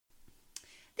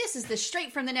This is the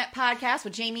Straight from the Net podcast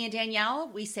with Jamie and Danielle.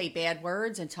 We say bad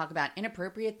words and talk about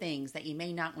inappropriate things that you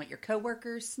may not want your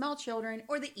coworkers, small children,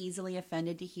 or the easily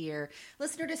offended to hear.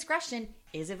 Listener discretion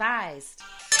is advised.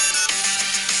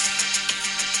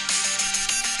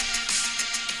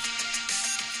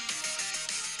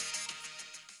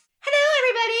 Hello,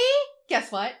 everybody.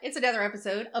 Guess what? It's another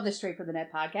episode of the Straight from the Net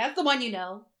podcast. The one you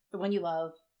know, the one you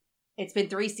love. It's been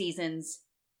 3 seasons.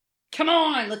 Come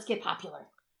on, let's get popular.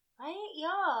 Right?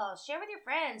 Y'all, share with your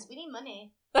friends. We need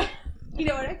money. You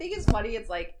know what I think is funny? It's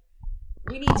like,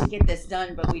 we need to get this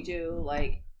done, but we do,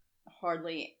 like,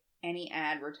 hardly any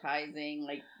advertising,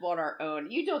 like, on our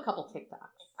own. You do a couple TikToks.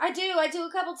 I do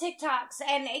a couple TikToks.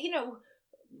 And, you know,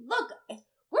 look,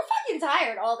 we're fucking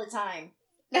tired all the time.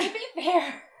 To be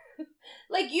fair.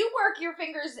 Like, you work your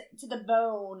fingers to the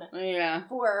bone. Yeah.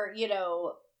 For, you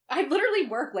know... I literally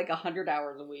work like 100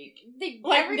 hours a week.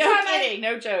 Like,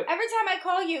 no joke. Every time I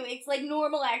call you, it's like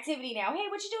normal activity now. Hey,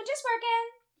 what you doing? Just working.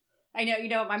 I know. You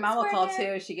know, my mom will call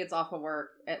too. She gets off of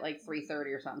work at like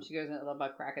 3:30 or something. She goes in at the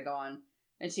butt crack of dawn,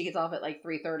 and she gets off at like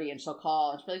 3:30, and she'll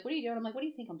call and she'll be like, "What are you doing?" I'm like, "What do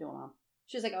you think I'm doing, Mom?"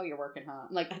 She's like, "Oh, you're working, huh?"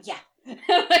 I'm like, "Yeah."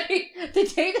 Like, the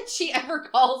day that she ever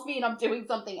calls me and I'm doing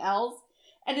something else.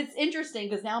 And it's interesting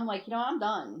because now I'm like, you know, I'm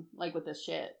done, like, with this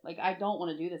shit. Like, I don't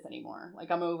want to do this anymore. Like,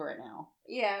 I'm over it now.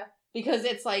 Yeah. Because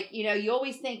it's like, you know, you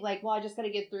always think, like, well, I just got to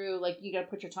get through, like, you got to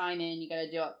put your time in, you got to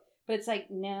do it. But it's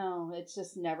like, no, it's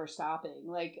just never stopping.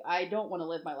 Like, I don't want to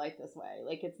live my life this way.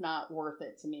 Like, it's not worth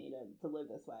it to me to live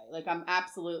this way. Like, I'm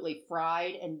absolutely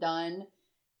fried and done,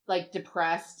 like,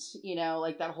 depressed, you know,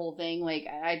 like, that whole thing. Like,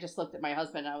 I just looked at my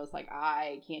husband and I was like,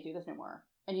 I can't do this anymore.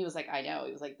 And he was like, I know.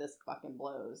 He was like, this fucking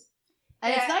blows.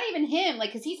 And it's not even him,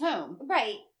 like, because he's home.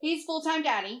 Right. He's full-time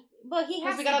daddy. Well, he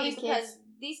has to got all be these because kids.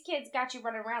 These kids got you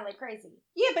running around like crazy.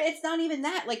 Yeah, but it's not even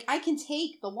that. Like, I can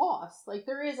take the loss. Like,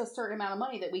 there is a certain amount of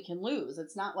money that we can lose.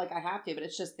 It's not like I have to, but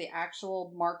it's just the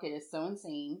actual market is so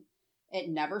insane. It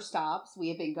never stops. We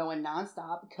have been going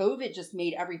nonstop. COVID just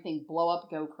made everything blow up,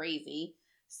 go crazy.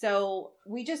 So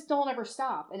we just don't ever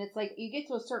stop. And it's like, you get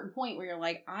to a certain point where you're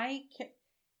like, I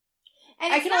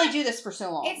can only do this for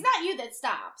so long. It's not you that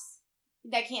stops.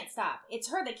 That can't stop.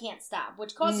 It's her that can't stop,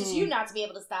 which causes you not to be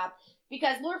able to stop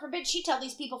because, Lord forbid, she tell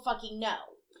these people fucking no.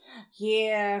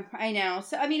 Yeah, I know.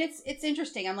 So, I mean, it's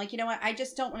interesting. I'm like, you know what? I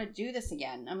just don't want to do this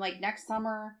again. I'm like, next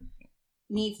summer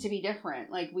needs to be different.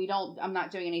 Like, I'm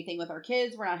not doing anything with our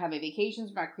kids. We're not having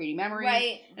vacations. We're not creating memories.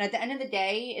 Right. And at the end of the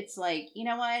day, it's like, you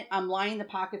know what? I'm lining the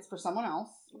pockets for someone else.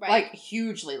 Right. Like,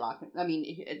 hugely locking. I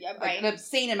mean, like an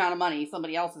obscene amount of money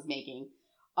somebody else is making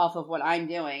off of what I'm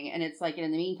doing. And it's like, in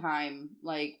the meantime,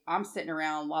 like, I'm sitting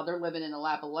around while they're living in a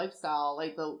lap of lifestyle,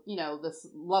 like, this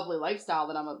lovely lifestyle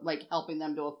that I'm like helping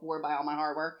them to afford by all my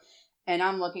hard work. And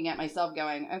I'm looking at myself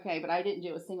going, okay, but I didn't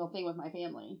do a single thing with my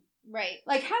family. Right.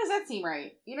 Like, how does that seem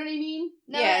right? You know what I mean?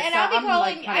 No, yeah, and so I'll be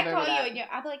calling, like, I call you and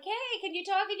I'll be like, hey, can you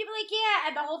talk? And you'll be like, yeah.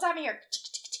 And the whole time I hear,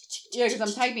 yeah, because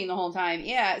I'm typing the whole time.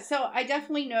 Yeah. So I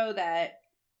definitely know that,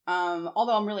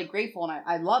 although I'm really grateful and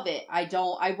I love it,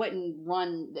 I wouldn't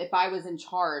run, if I was in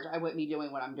charge, I wouldn't be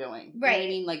doing what I'm doing. Right. You know what I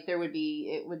mean? Like,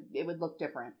 it would look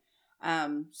different.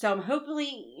 So I'm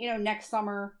hopefully, you know, next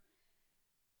summer,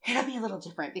 it'll be a little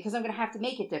different because I'm going to have to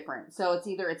make it different. So it's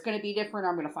either it's going to be different or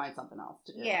I'm going to find something else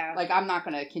to do. Yeah. Like, I'm not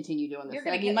going to continue doing this.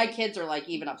 I mean, my kids are like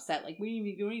even upset. Like, we didn't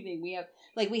even do anything. We have,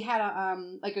 like, we had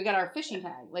we got our fishing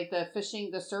tag, like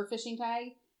the surf fishing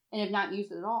tag, and have not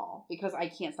used it at all because I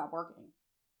can't stop working.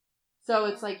 So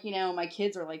it's like, you know, my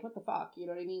kids are like, what the fuck? You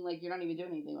know what I mean? Like, you're not even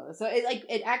doing anything with it. So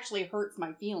it actually hurts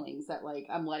my feelings that, like,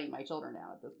 I'm letting my children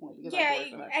down at this point. Because yeah,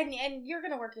 and you're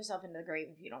going to work yourself into the grave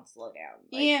if you don't slow down.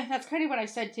 Like, yeah, that's kind of what I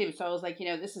said too. So I was like, you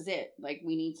know, this is it. Like,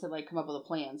 we need to, like, come up with a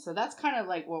plan. So that's kind of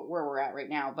like where we're at right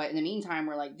now. But in the meantime,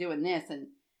 we're like doing this, and,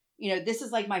 you know, this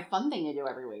is like my fun thing to do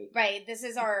every week. Right. This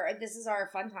is our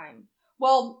fun time.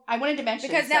 Well, I wanted to mention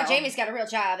because now Jamie's got a real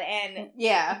job, and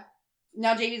yeah.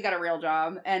 Now Jamie's got a real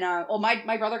job, and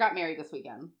my brother got married this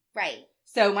weekend. Right.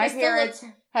 So my parents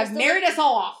have married us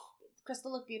all off.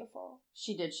 Crystal looked beautiful.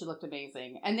 She did. She looked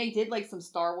amazing, and they did like some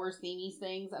Star Wars themey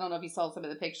things. I don't know if you saw some of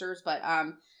the pictures, but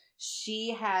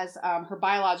she has her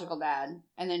biological dad,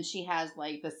 and then she has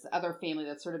like this other family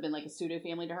that's sort of been like a pseudo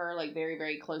family to her, like very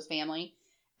very close family,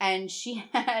 and she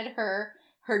had her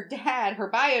dad, her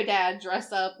bio dad,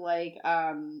 dressed up like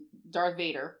Darth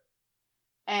Vader.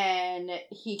 And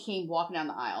he came walking down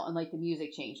the aisle, and like the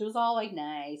music changed. It was all like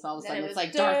nice. All of a sudden, it's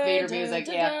like Darth Vader music.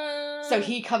 Yeah. So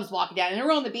he comes walking down, and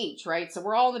we're on the beach, right? So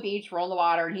we're all on the beach, we're on the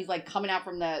water, and he's like coming out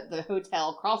from the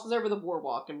hotel, crosses over the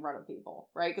boardwalk in front of people,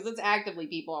 right? Because it's actively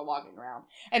people are walking around,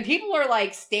 and people are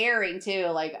like staring too,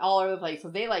 like all over the place. So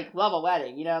they like love a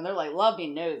wedding, you know, and they're like love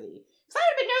being nosy. So I'd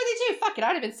have been nosy too. Fuck it.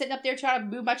 I'd have been sitting up there trying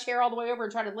to move my chair all the way over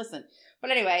and try to listen.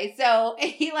 But anyway, so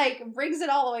he like brings it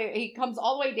all the way. He comes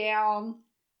all the way down,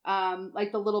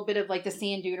 like the little bit of like the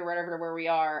sand dune or whatever to where we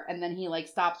are. And then he like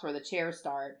stops where the chairs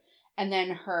start. And then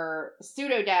her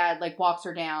pseudo dad like walks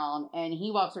her down, and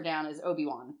he walks her down as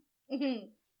Obi-Wan. Mm-hmm.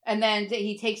 And then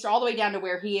he takes her all the way down to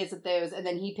where he is at those, and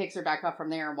then he picks her back up from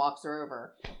there and walks her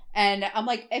over. And I'm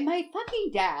like, and my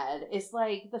fucking dad is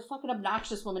like the fucking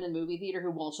obnoxious woman in the movie theater who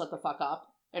won't shut the fuck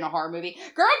up in a horror movie.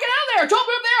 Girl, get out of there! Don't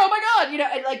move there! Oh my god! You know,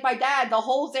 and like my dad, the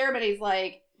whole ceremony's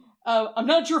like, I'm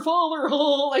not your father,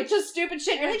 like just stupid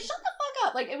shit. You're like, shut the fuck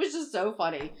up! Like it was just so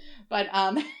funny, but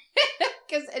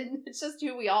because it's just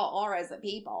who we all are as a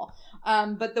people.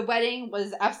 But the wedding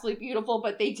was absolutely beautiful,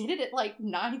 but they did it at like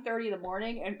 9:30 in the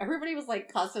morning, and everybody was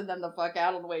like cussing them the fuck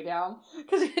out on the way down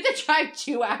because we had to drive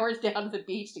 2 hours down to the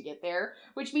beach to get there,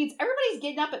 which means everybody's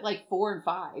getting up at like 4 and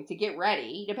 5 to get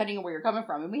ready, depending on where you're coming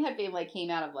from. And we had family like came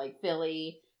out of like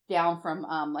Philly, down from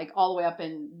like all the way up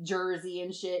in Jersey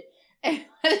and shit. And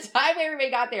by the time everybody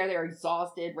got there, they were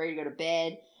exhausted, ready to go to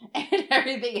bed, and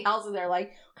everything else. And they're like,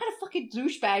 what kind of fucking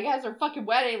douchebag has their fucking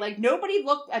wedding? Like, nobody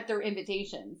looked at their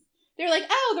invitations. They're like,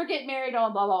 oh, they're getting married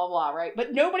on blah, blah, blah, blah, right?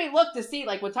 But nobody looked to see,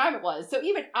 like, what time it was. So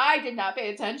even I did not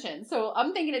pay attention. So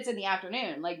I'm thinking it's in the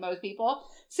afternoon, like most people.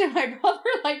 So my brother,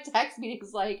 like, texted me. He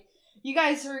was like, you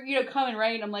guys are, you know, coming,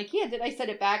 right? And I'm like, yeah, did I set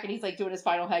it back? And he's, like, doing his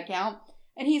final head count.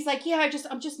 And he's like, yeah,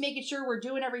 I'm just making sure we're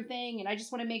doing everything. And I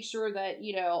just want to make sure that,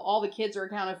 you know, all the kids are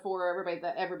accounted for,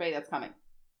 everybody that's coming.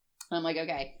 And I'm like,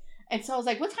 okay. And so I was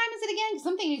like, what time is it again? Because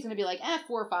I'm thinking he's going to be like, 4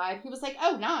 or 5. He was like,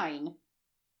 oh, 9.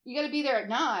 You got to be there at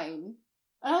 9. And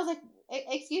I was like,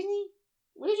 excuse me?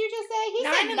 What did you just say? He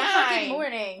 9 said in the fucking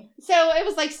morning. So it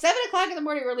was like 7 o'clock in the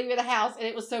morning. We were leaving the house, and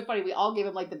it was so funny. We all gave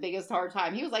him like the biggest hard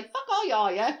time. He was like, fuck all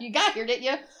y'all, yeah? You got here, didn't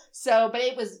you? So, but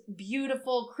it was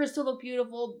beautiful. Crystal looked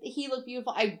beautiful. He looked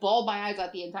beautiful. I bawled my eyes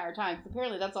out the entire time.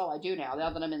 Apparently that's all I do now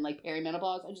that I'm in like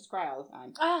perimenopause. I just cry all the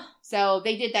time. So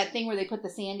they did that thing where they put the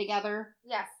sand together.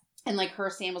 Yes. And like her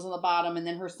sand was on the bottom, and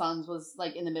then her son's was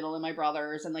like in the middle, and my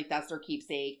brother's, and like that's their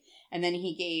keepsake. And then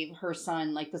he gave her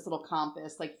son like this little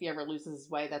compass, like if he ever loses his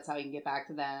way, that's how he can get back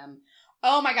to them.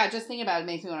 Oh my god, just thinking about it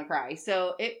makes me want to cry.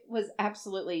 So it was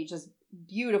absolutely just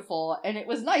beautiful, and it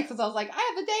was nice because I was like, I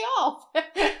have the day off.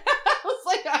 I was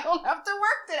like, I don't have to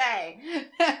work today.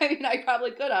 I mean, I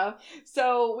probably could have.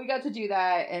 So we got to do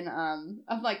that, and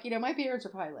I'm like, you know, my parents are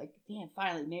probably like, damn,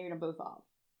 finally married them both off.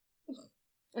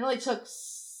 It only took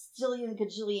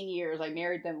gajillion years. I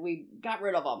married them. We got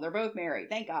rid of them. They're both married.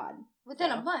 Thank God. Within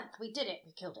a month, we did it.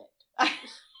 We killed it. I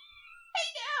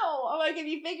know. I'm like, if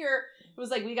you figure, it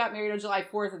was like we got married on July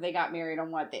 4th and they got married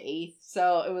on what, the 8th?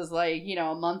 So it was like, you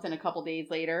know, a month and a couple days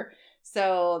later.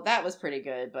 So that was pretty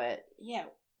good. But yeah,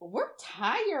 we're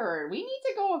tired. We need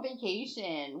to go on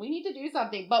vacation. We need to do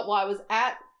something. But while I was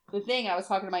at the thing, I was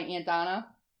talking to my Aunt Donna,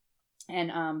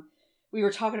 and we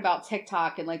were talking about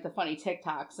TikTok and like the funny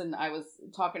TikToks, and I was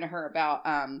talking to her about,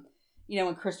 you know,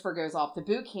 when Christopher goes off to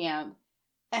boot camp,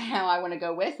 how I want to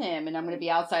go with him, and I'm going to be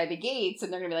outside the gates,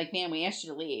 and they're going to be like, man, we asked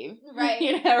you to leave. Right.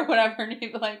 You know, or whatever. And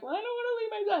he'd be like, well, I don't want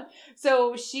to leave my son.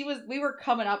 So we were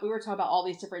talking about all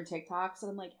these different TikToks,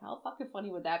 and I'm like, how fucking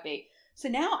funny would that be? So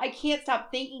now I can't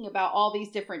stop thinking about all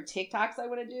these different TikToks I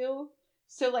want to do.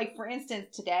 So, like, for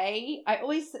instance, today, I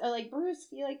always, like, Bruce,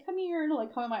 you like, come here, and he'll,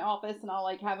 like, come in my office, and I'll,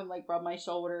 like, have him, like, rub my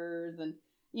shoulders, and,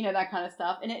 you know, that kind of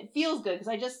stuff. And it feels good, because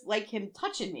I just like him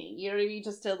touching me, you know what I mean?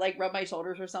 Just to, like, rub my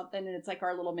shoulders or something, and it's, like,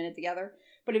 our little minute together.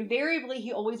 But invariably,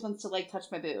 he always wants to, like,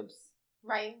 touch my boobs.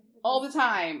 Right. All the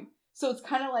time. So it's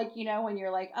kind of like, you know, when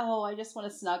you're like, oh, I just want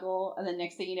to snuggle, and then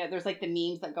next thing you know, there's, like, the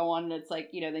memes that go on, and it's, like,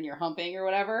 you know, then you're humping or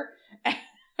whatever. I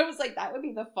was like, that would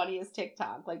be the funniest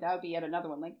TikTok. Like, that would be yet another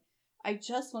one. Like, I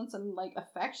just want some, like,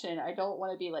 affection. I don't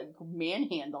want to be, like,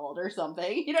 manhandled or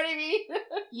something. You know what I mean?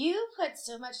 You put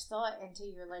so much thought into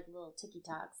your, like, little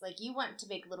TikToks. Like, you want to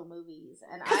make little movies.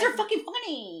 And because they're fucking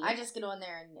funny. I just get on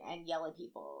there and yell at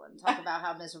people and talk about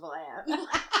how miserable I am.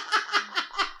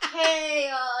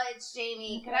 Hey, it's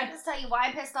Jamie. Can I just tell you why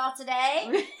I'm pissed off today?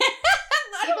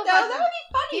 I don't know. That would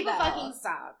be funny, people fucking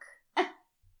suck.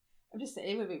 I'm just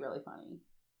saying, it would be really funny.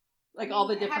 Like, all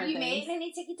the different things. Have you made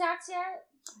any TikToks yet?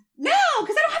 No,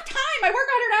 because I don't have time. I work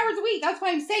 100 hours a week. That's why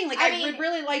I'm saying, like, I would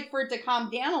really like for it to calm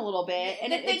down a little bit.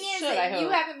 And the thing is that you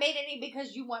haven't made any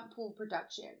because you want pool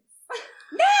productions.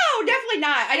 No, definitely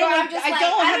not. I don't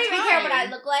even care what I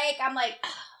look like. I'm like,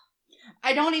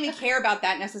 I don't even care about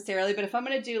that necessarily. But if I'm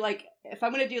gonna do like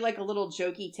a little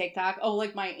jokey TikTok,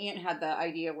 like my aunt had the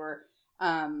idea where,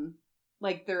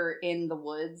 like they're in the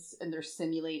woods and they're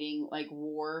simulating like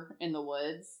war in the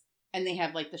woods. And they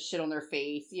have, like, the shit on their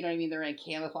face. You know what I mean? They're in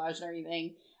camouflage and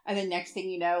everything. And then next thing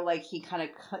you know, like, he kind of,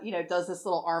 does this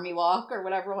little army walk or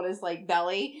whatever on his, like,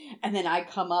 belly. And then I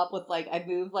come up with, like, I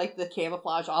move, like, the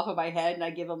camouflage off of my head and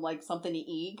I give him, like, something to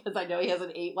eat because I know he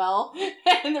hasn't ate well.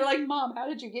 And they're like, Mom, how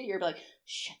did you get here? I'd be like,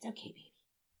 shh, it's okay, baby.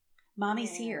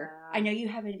 Mommy's here. I know you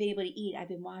haven't been able to eat. I've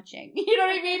been watching. You know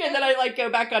what I mean? And then I, like,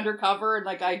 go back undercover and,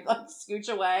 like, I scooch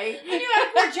away. And you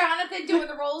have poor Jonathan doing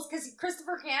the rolls because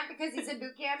Christopher can't because he's in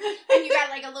boot camp. And you got,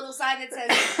 like, a little sign that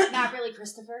says, not really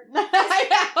Christopher.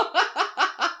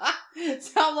 I know.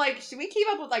 So I'm like, should we keep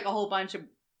up with, like, a whole bunch of...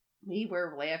 We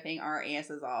were laughing our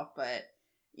asses off, but...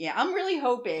 Yeah, I'm really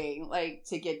hoping, like,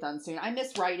 to get done soon. I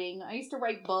miss writing. I used to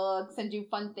write books and do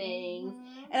fun things.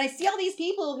 Mm-hmm. And I see all these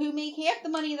people who make half the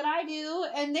money that I do,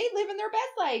 and they live in their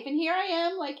best life. And here I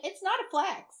am, like, it's not a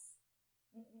flex.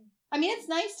 Mm-mm. I mean, it's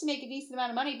nice to make a decent amount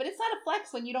of money, but it's not a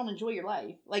flex when you don't enjoy your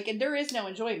life. Like, and there is no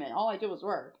enjoyment. All I do is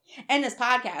work. And this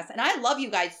podcast. And I love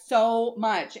you guys so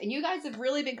much. And you guys have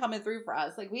really been coming through for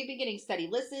us. Like, we've been getting steady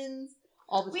listens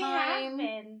all the time. We have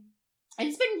been. And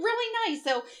it's been really nice.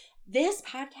 So... This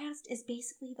podcast is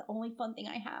basically the only fun thing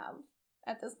I have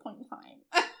at this point in time.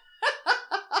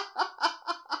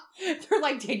 They're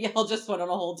like, Danielle just went on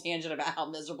a whole tangent about how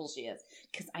miserable she is.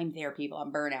 Because I'm there, people.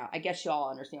 I'm burnout. I guess you all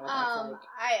understand what that's like.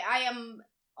 I am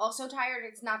also tired.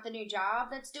 It's not the new job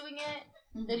that's doing it.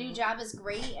 Mm-hmm. The new job is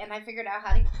great, and I figured out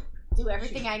how to do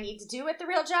everything I need to do at the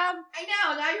real job. I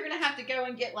know. Now you're going to have to go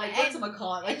and get, like,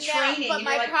 whatchamacallit, like, training. But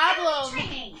my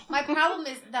problem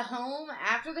is the home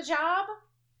after the job.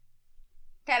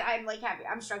 That I'm, like, happy.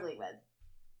 I'm struggling with.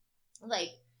 Like,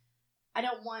 I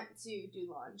don't want to do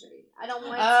laundry. I don't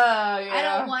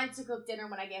want to cook dinner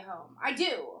when I get home. I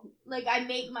do. Like, I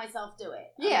make myself do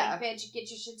it. Yeah. I'm like, bitch,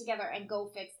 get your shit together and go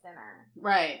fix dinner.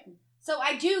 Right. So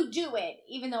I do it,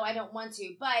 even though I don't want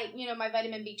to. But, my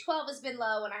vitamin B12 has been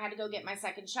low, and I had to go get my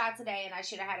second shot today, and I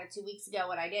should have had it 2 weeks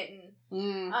ago, and I didn't.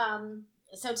 Mm.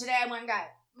 So today I went and got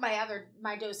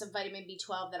my dose of vitamin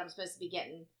B12 that I'm supposed to be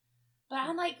getting. But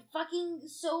I'm, like, fucking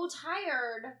so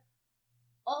tired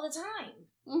all the time.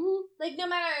 Mm-hmm. Like, no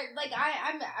matter, like,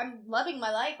 I'm loving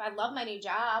my life. I love my new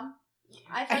job.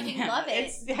 I fucking love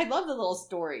it. I love the little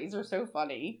stories. They're so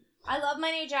funny. I love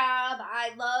my new job.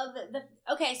 I love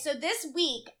Okay, so this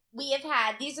week, we have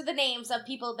had, these are the names of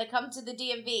people that come to the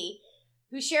DMV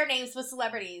who share names with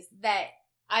celebrities that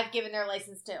I've given their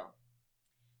license to.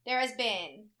 There has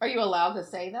been... Are you allowed to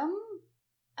say them?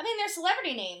 I mean, they're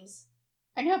celebrity names.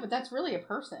 I know, but that's really a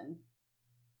person.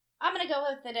 I'm going to go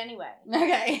with it anyway.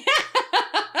 Okay.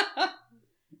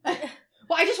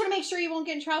 Well, I just want to make sure you won't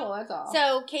get in trouble, that's all.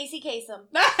 So, Casey Kasem.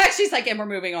 She's like, and we're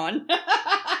moving on.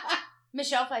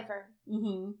 Michelle Pfeiffer.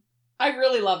 Mm-hmm. I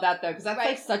really love that, though, because that's,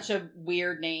 like, such a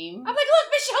weird name. I'm like,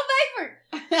 look, Michelle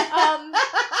Pfeiffer!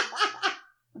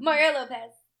 Mario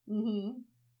Lopez. Mm-hmm.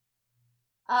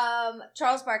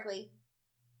 Charles Barkley.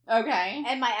 Okay.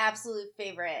 And my absolute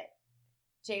favorite,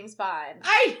 James Bond.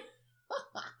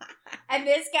 And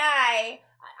this guy,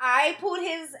 I pulled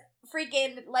his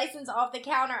freaking license off the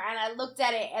counter and I looked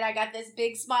at it and I got this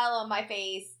big smile on my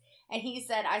face. And he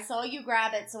said, I saw you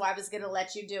grab it, so I was going to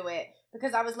let you do it.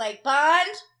 Because I was like, Bond?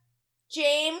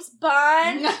 James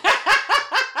Bond? And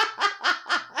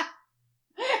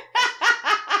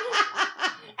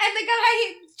the guy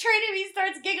training me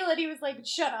starts giggling. He was like,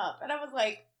 shut up. And I was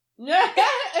like, it really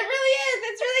is.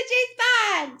 It's really James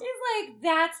Bond. He's like,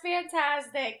 that's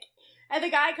fantastic. And the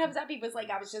guy comes up, he was like,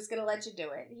 I was just going to let you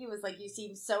do it. He was like, you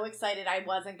seem so excited I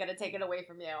wasn't going to take it away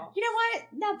from you. You know what?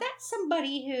 Now that's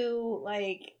somebody who,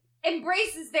 like...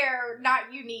 embraces their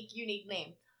not unique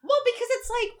name. Well, because it's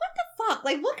like, what the fuck?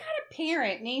 Like, what kind of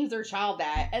parent names their child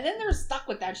that? And then they're stuck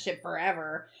with that shit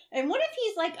forever. And what if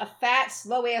he's like a fat,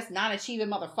 slow-ass, non-achieving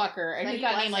motherfucker and he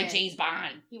got named like James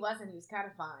Bond? He wasn't. He was kind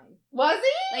of fine. Was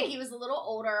he? Like, he was a little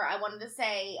older. I wanted to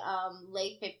say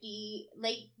late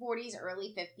 40s,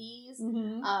 early 50s.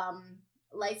 Mm-hmm.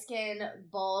 Light-skinned,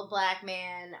 bald black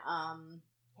man.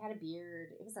 He had a beard.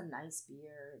 It was a nice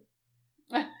beard.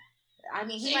 I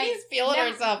mean, she's feeling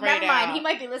herself right now. Never mind. He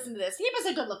might be listening to this. He was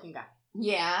a good-looking guy.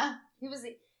 Yeah. He was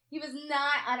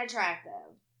not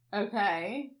unattractive.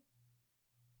 Okay.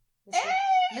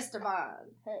 Mr. Bond.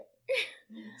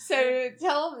 So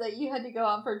tell him that you had to go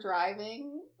out for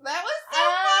driving. That was so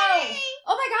funny.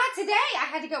 Oh my God! Today I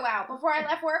had to go out before I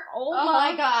left work. Oh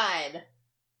my God.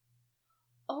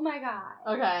 Oh my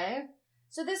God. Okay.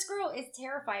 So this girl is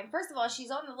terrifying. First of all,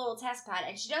 she's on the little test pad,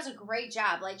 and she does a great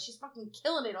job. Like, she's fucking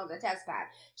killing it on the test pad.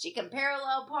 She can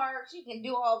parallel park. She can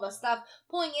do all the stuff.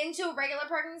 Pulling into a regular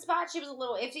parking spot, she was a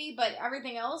little iffy, but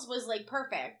everything else was, like,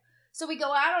 perfect. So we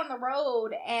go out on the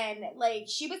road, and, like,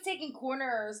 she was taking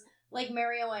corners like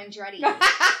Mario Andretti. And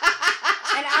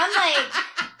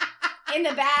in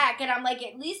the back, and I'm like,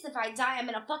 at least if I die, I'm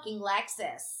in a fucking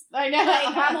Lexus. I know.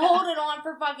 Like, I'm holding on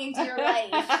for fucking dear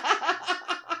life.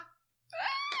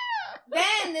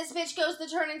 Then this bitch goes to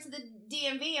turn into the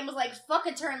DMV and was like, fuck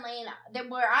a turn lane. Then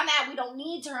where I'm at, we don't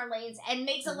need turn lanes, and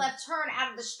makes a left turn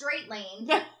out of the straight lane.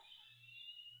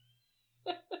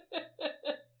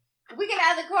 We get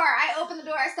out of the car. I open the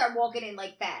door. I start walking in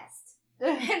like fast.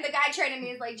 And the guy training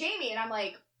me is like, Jamie. And I'm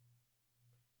like,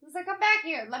 he's like, come back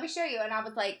here. Let me show you. And I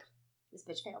was like, this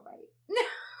bitch failed right.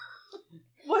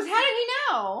 How did he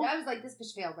know? I was like, this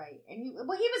bitch failed right. And he was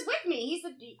with me.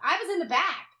 I was in the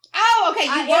back. Oh, okay.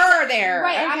 You were there.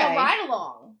 Right. Okay. I'm a ride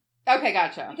along. Okay,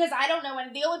 gotcha. Because I don't know.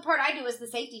 And the only part I do is the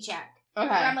safety check. Okay.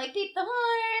 Where I'm like, beep the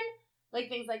horn. Like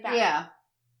things like that. Yeah.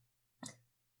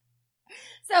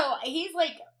 So he's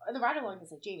like, the ride along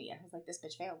is like, Jamie. I was like, this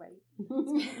bitch failed right.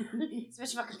 This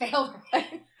bitch fucking failed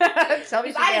right. Tell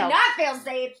me she I did failed. not feel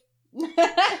safe.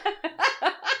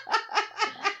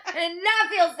 I did not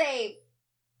feel safe.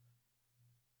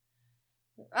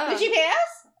 Did she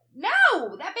pass?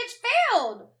 No, that bitch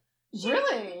failed.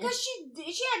 Really? Because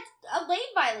she had a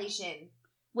lane violation.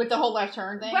 With the whole left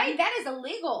turn thing? Right, that is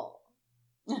illegal.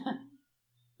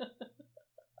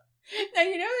 Now,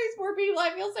 you know these poor people,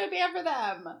 I feel so bad for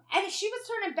them. And she was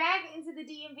turning back into the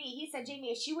DMV. He said,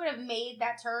 Jamie, if she would have made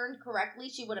that turn correctly,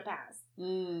 she would have passed.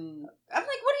 I'm like, what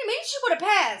do you mean she would have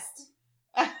passed?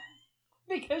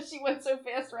 Because she went so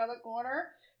fast around the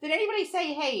corner. Did anybody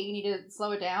say, hey, you need to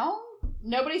slow it down?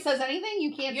 Nobody says anything?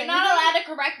 You can't You're say not anything? allowed to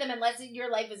correct them unless your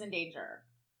life is in danger.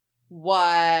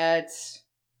 What?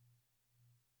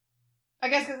 I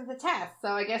guess because it's a test. So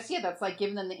I guess, yeah, that's like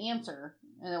giving them the answer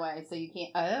in a way. So you can't.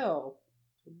 Oh.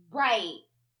 Right.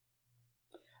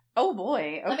 Oh,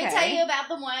 boy. Okay. Let me tell you about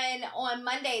the one on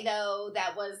Monday, though,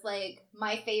 that was like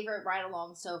my favorite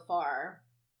ride-along so far.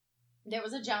 There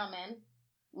was a gentleman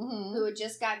who had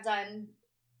just got done.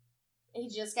 He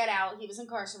just got out. He was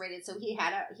incarcerated, so he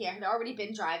had already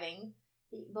been driving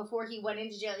before he went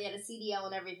into jail. He had a CDL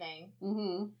and everything.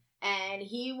 And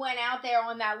he went out there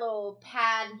on that little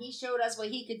pad, and he showed us what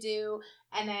he could do.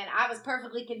 And then I was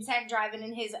perfectly content driving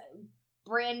in his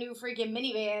brand new freaking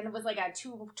minivan. It was like a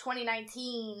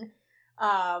 2019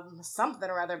 something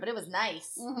or other, but it was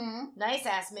nice. Nice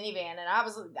ass minivan. And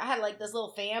I had like this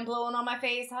little fan blowing on my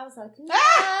face. I was like, no.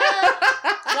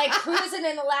 Like cruising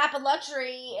in the lap of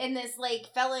luxury in this like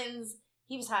felon's.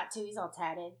 He was hot too. He's all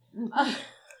tatted.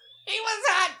 He was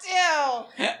hot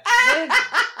too.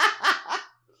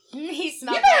 He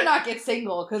smelled. You better not get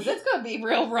single, because it's going to be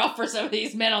real rough for some of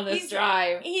these men on this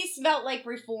drive. He smelled like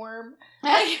reform.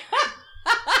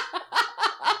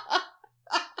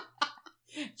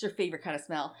 It's your favorite kind of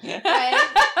smell. Right?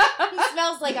 He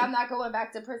smells like I'm not going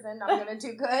back to prison. I'm going to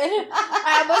do good.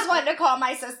 I almost wanted to call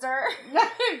my sister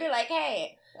and be like,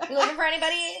 hey, you looking for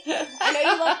anybody?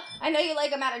 I know you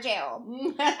like them out of jail.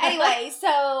 Anyway,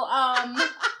 so,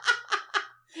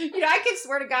 you know, I can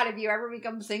swear to God, if you ever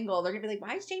become single, they're going to be like,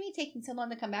 why is Jamie taking so long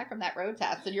to come back from that road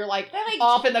test? And you're like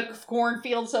off in the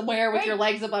cornfield somewhere with your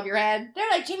legs above your head. They're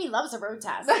like, Jamie loves a road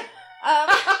test. But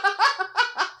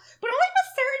only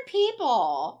with certain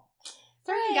people.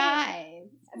 Certain guys.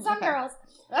 Some girls.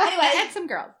 Anyway. And some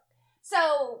girls.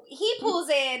 So he pulls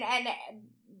in, and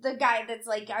the guy that's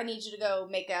like, I need you to go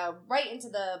make a right into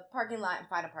the parking lot and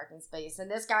find a parking space. And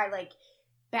this guy like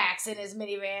backs in his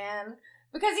minivan.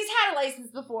 Because he's had a license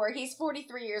before. He's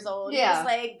 43 years old. Yeah. He just,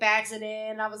 like, backs it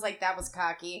in. I was like, that was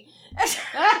cocky.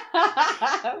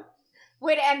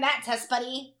 Way to end that test,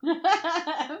 buddy. So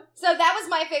that was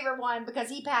my favorite one because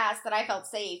he passed and I felt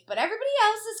safe. But everybody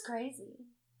else is crazy.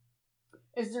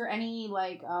 Is there any,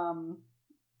 like, how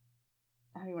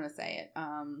do you want to say it?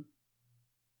 God,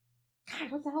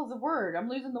 what the hell's the word? I'm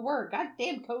losing the word. God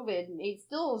damn COVID. It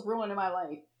still is ruining my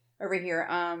life over here.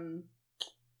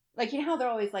 Like, you know how they're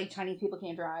always like, Chinese people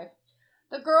can't drive?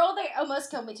 The girl that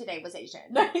almost killed me today was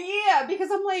Asian. Yeah,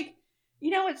 because I'm like, you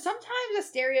know, it's sometimes a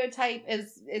stereotype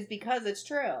is because it's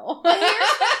true.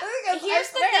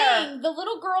 Here's the thing. The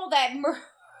little girl that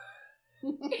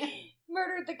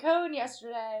murdered the cone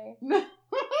yesterday.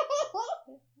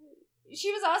 She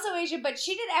was also Asian, but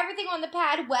she did everything on the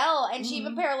pad well, and she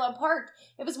even parallel parked.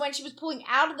 It was when she was pulling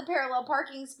out of the parallel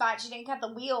parking spot, she didn't cut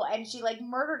the wheel, and she, like,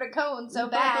 murdered a cone so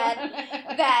bad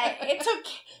that it took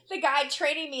the guy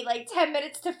training me, like, 10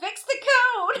 minutes to fix the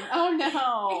cone. Oh,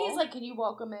 no. And he's like, can you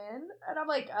welcome in? And I'm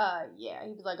like, yeah.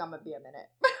 He was like, I'm gonna be a minute.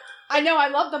 I know, I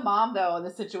love the mom, though, in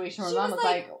this situation where mom was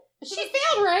like, she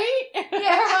failed, right?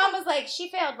 Yeah, her mom was like, she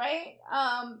failed, right?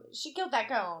 She killed that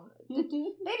cone.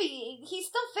 Baby, he's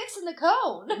still fixing the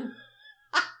cone.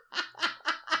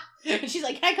 She's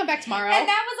like, can I come back tomorrow? And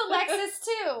that was a Lexus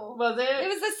too. Was it? It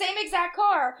was the same exact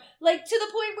car. Like, to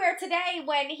the point where today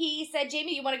when he said,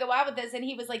 Jamie, you want to go out with this? And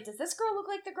he was like, does this girl look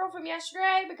like the girl from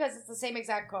yesterday? Because it's the same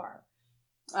exact car.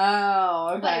 Oh,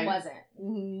 okay. But it wasn't.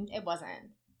 Mm-hmm. It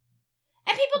wasn't.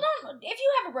 And people don't, if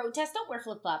you have a road test, don't wear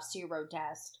flip-flops to your road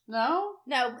test. No?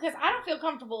 No, because I don't feel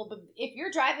comfortable, but if you're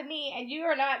driving me and you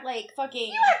are not, like, fucking...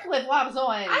 You have flip-flops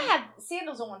on. I have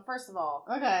sandals on, first of all.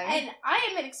 Okay. And I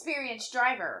am an experienced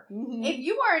driver. Mm-hmm. If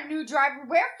you are a new driver,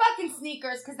 wear fucking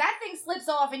sneakers, because that thing slips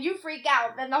off and you freak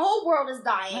out, then the whole world is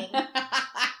dying.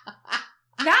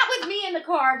 Not with me in the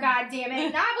car,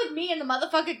 goddammit. Not with me in the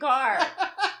motherfucking car.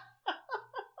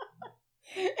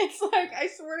 It's like, I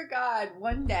swear to God,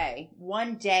 one day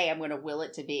I'm going to will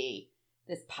it to be,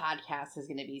 this podcast is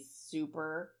going to be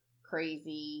super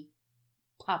crazy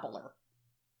popular.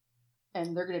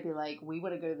 And they're going to be like, we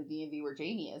want to go to the DMV where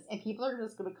Jamie is. And people are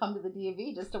just going to come to the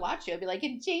DMV just to watch you. I'll be like,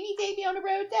 can Jamie take me on a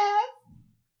road test?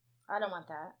 I don't want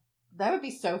that. That would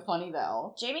be so funny,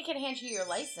 though. Jamie can hand you your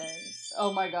license.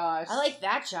 Oh, my gosh. I like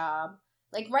that job.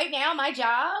 Like, right now, my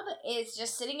job is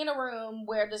just sitting in a room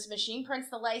where this machine prints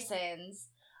the license.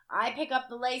 I pick up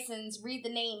the license, read the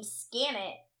name, scan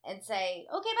it, and say,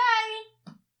 okay,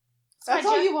 bye. That's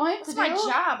all you want to It's do? my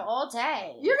job all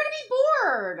day. You're going to be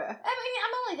bored. I mean,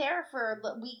 I'm only there for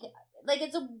a week. Like,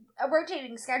 it's a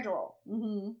rotating schedule.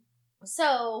 Mm-hmm.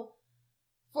 So,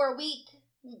 for a week,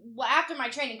 well, after my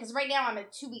training, because right now I'm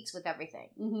at 2 weeks with everything.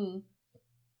 Mm-hmm.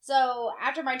 So,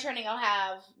 after my training, I'll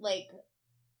have, like,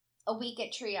 a week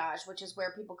at triage, which is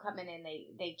where people come in and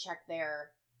they check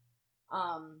their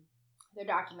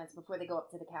documents before they go up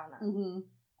to the counter. Mm-hmm.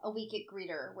 A week at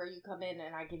greeter, where you come in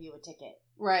and I give you a ticket.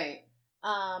 Right.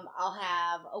 I'll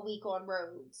have a week on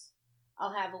roads.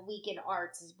 I'll have a week in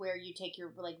arts, is where you take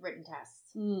your, like, written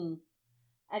tests. Mm.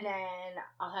 And then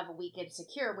I'll have a week in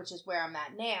secure, which is where I'm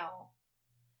at now.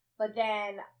 But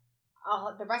then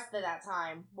the rest of that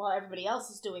time, while everybody else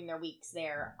is doing their weeks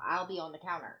there, I'll be on the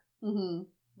counter. Mm-hmm.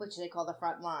 Which they call the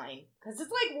front line. Because it's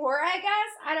like war, I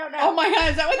guess? I don't know. Oh my God,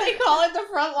 is that what they call it, the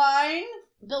front line?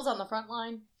 Bill's on the front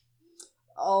line.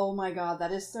 Oh my God,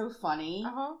 that is so funny.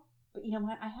 Uh-huh. But you know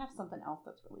what? I have something else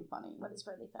that's really funny. What is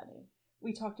really funny?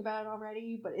 We talked about it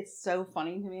already, but it's so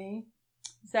funny to me.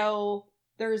 So,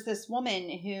 there's this woman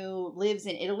who lives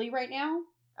in Italy right now.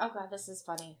 Oh God, this is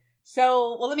funny.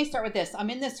 So, well, let me start with this. I'm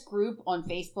in this group on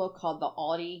Facebook called the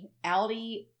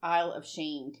Aldi Isle of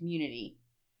Shame community.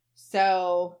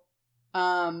 So,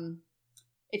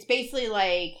 it's basically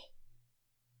like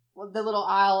the little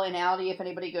aisle in Aldi. If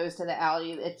anybody goes to the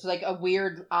Aldi, it's like a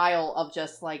weird aisle of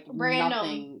just like Random.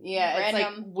 nothing. Yeah, Random.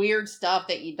 it's like weird stuff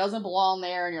that doesn't belong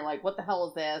there, and you're like, what the hell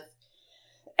is this?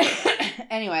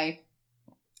 Anyway,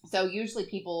 so usually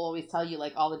people always tell you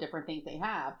like all the different things they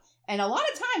have. And a lot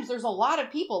of times there's a lot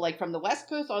of people like from the West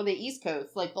Coast or the East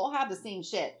Coast, like they'll have the same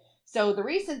shit. So the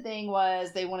recent thing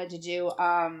was they wanted to do,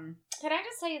 Can I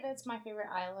just say that's my favorite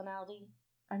aisle in Aldi?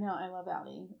 I know, I love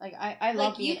Aldi. Like, I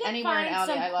love being you can anywhere in find Aldi.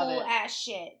 some I love cool it. ass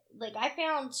shit. Like, I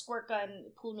found squirt gun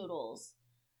pool noodles,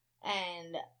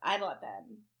 and I bought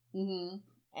them. Mm-hmm.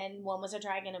 And one was a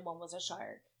dragon and one was a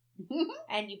shark.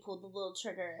 And you pulled the little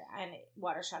trigger, and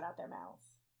water shot out their mouth.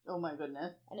 Oh my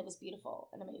goodness. And it was beautiful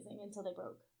and amazing until they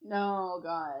broke. No,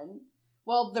 God.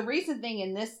 Well, the recent thing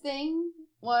in this thing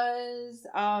was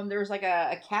there was like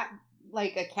a cat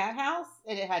house,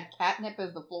 and it had catnip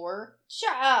as the floor.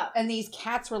 Shut up. And these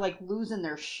cats were like losing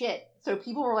their shit. So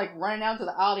people were like running out to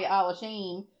the Aldi Isle of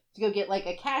Shame to go get like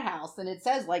a cat house, and it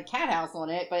says like cat house on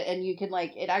it, and you can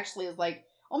like, it actually is like,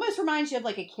 almost reminds you of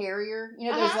like a carrier.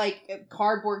 You know, there's like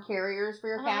cardboard carriers for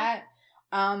your cat.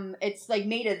 It's like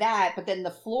made of that, but then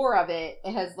the floor of it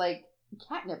has like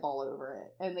catnip all over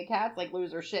it, and the cats like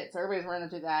lose their shit. So everybody's running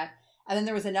through that. And then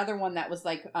there was another one that was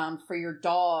like for your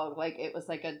dog, like it was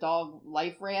like a dog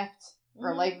life raft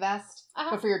or life vest,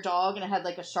 but for your dog, and it had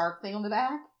like a shark thing on the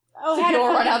back. Oh, so people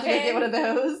run out to go get one of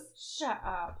those. Shut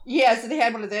up. Yeah, so they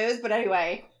had one of those. But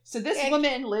anyway, so this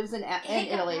woman lives in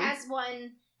Italy. Has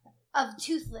one of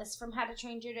Toothless from How to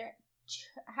Train Your Dragon.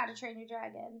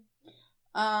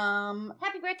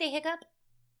 Happy birthday, Hiccup.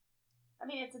 I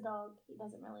mean, it's a dog. He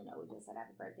doesn't really know we just said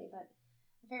happy birthday, but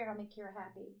I figured I'll make Kira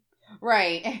happy.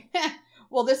 Right.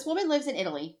 Well, this woman lives in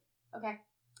Italy. Okay.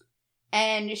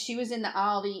 And she was in the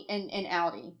Aldi, in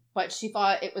Aldi. But she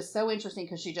thought it was so interesting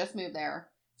because she just moved there.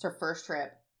 It's her first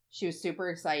trip. She was super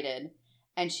excited.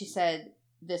 And she said,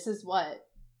 this is what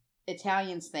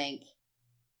Italians think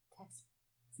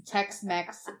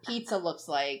Tex-Mex pizza looks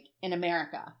like in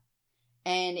America.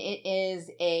 And it is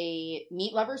a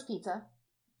meat lover's pizza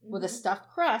with a stuffed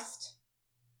crust.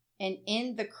 And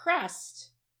in the crust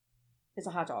is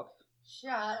a hot dog.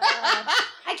 Shut up.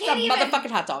 I can't even. It's a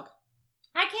motherfucking hot dog.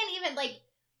 I can't even, like,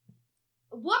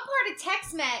 what part of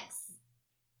Tex-Mex?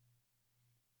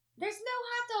 There's no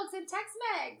hot dogs in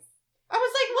Tex-Mex. I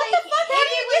was like, what the fuck? How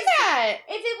do you do that?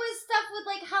 If it was stuff with,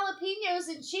 like, jalapenos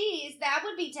and cheese, that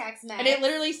would be Tex-Mex. And it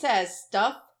literally says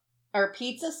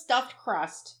pizza stuffed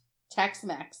crust,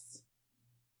 Tex-Mex.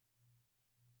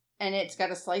 And it's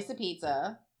got a slice of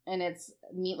pizza, and it's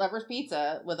meat lovers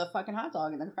pizza with a fucking hot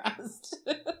dog in the crust.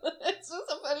 It's just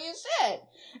the funniest shit.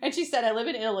 And she said, I live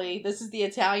in Italy. This is the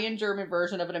Italian-German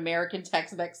version of an American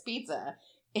Tex-Mex pizza.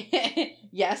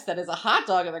 Yes, that is a hot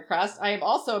dog in the crust. I am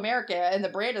also American, and the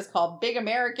brand is called Big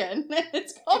American.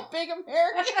 It's called Big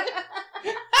American.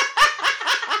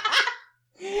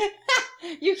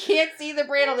 You can't see the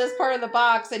brand on this part of the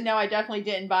box, and no, I definitely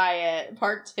didn't buy it.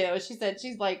 Part 2. She said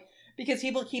she's like, because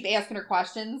people keep asking her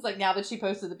questions, like now that she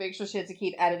posted the picture, she has to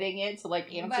keep editing it to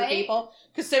like answer people.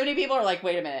 Because so many people are like,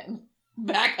 wait a minute,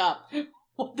 back up.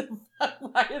 What the fuck?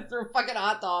 Why is there a fucking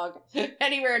hot dog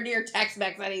anywhere near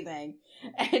Tex-Mex anything?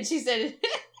 And she said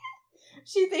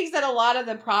she thinks that a lot of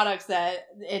the products that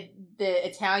the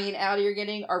Italian Audi are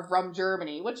getting are from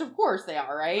Germany, which of course they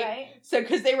are, right? Right. So,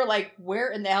 because they were like, where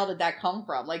in the hell did that come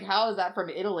from? Like, how is that from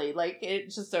Italy? Like,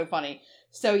 it's just so funny.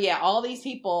 So, yeah, all these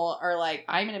people are like,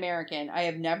 I'm an American. I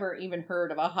have never even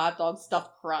heard of a hot dog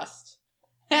stuffed crust.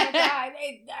 Oh my God.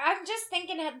 I'm just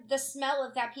thinking of the smell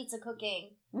of that pizza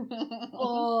cooking.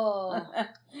 Oh.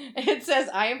 It says,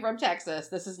 I am from Texas.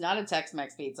 This is not a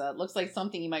Tex-Mex pizza. It looks like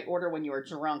something you might order when you are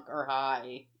drunk or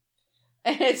high.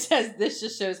 And it says, this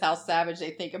just shows how savage they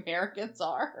think Americans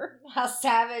are. How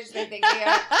savage they think they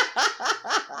are.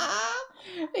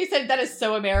 They said, that is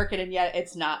so American, and yet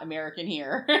it's not American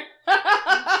here.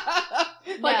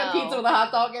 Like a pizza with a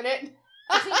hot dog in it.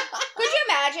 Could you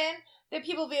imagine? The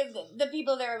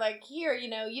people there are like, here, you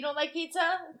don't like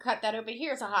pizza? Cut that open.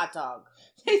 Here's a hot dog.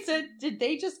 They said, did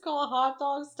they just call a hot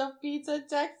dog stuffed pizza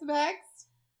Tex-Mex?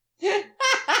 That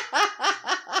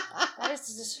is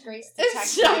a disgrace to Tex-Mex.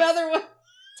 Some other one.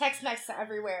 Tex-Mex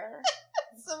everywhere.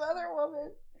 Some other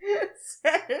woman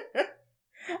said,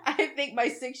 I think my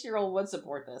 6-year-old would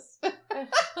support this.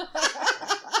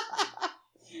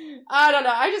 I don't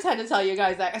know. I just had to tell you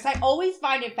guys that. Because I always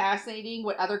find it fascinating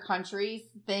what other countries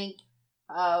think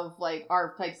of, like,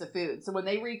 our types of food. So when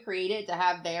they recreate it to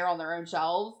have there on their own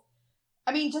shelves,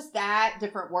 I mean, just that,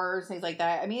 different words, things like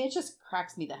that. I mean, it just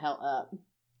cracks me the hell up.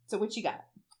 So what you got?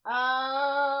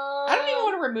 I don't even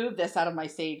want to remove this out of my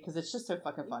save because it's just so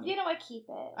fucking funny. You know what? Keep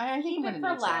it. I think keep I'm it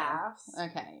gonna for laughs.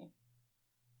 Okay.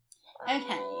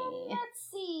 Let's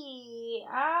see.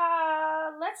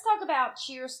 Let's talk about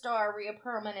Cheer star Rhea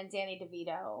Perlman and Danny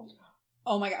DeVito.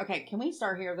 Oh my God. Okay, can we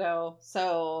start here though?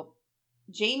 So,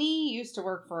 Jamie used to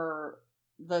work for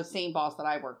the same boss that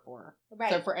I work for.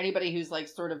 Right. So for anybody who's like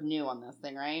sort of new on this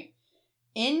thing, right?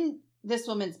 In this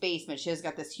woman's basement, she has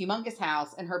got this humongous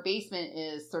house, and her basement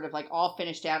is sort of like all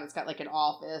finished out. It's got like an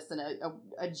office and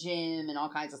a gym and all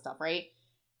kinds of stuff, right?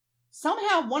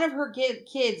 Somehow one of her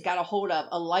kids got a hold of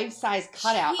a life-size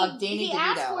cutout of Danny DeVito. He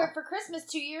asked for it for Christmas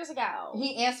 2 years ago.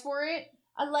 He asked for it?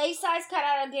 A life-size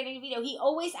cutout of Danny DeVito. He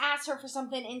always asked her for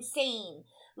something insane.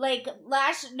 Like,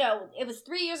 it was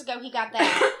 3 years ago he got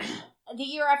that. The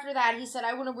year after that, he said,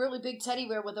 I want a really big teddy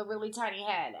bear with a really tiny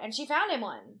head. And she found him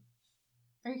one.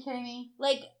 Are you kidding me?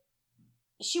 Like,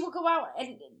 she would go out,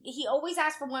 and he always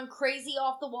asked for one crazy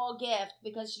off-the-wall gift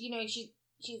because,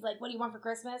 she's like, what do you want for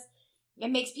Christmas? It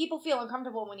makes people feel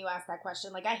uncomfortable when you ask that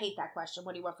question. Like, I hate that question.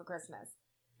 What do you want for Christmas?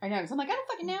 I know, because I'm like, I don't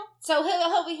fucking know. So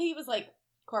he was like,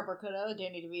 corporate cutout,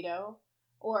 Danny DeVito,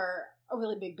 or a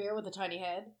really big bear with a tiny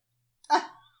head.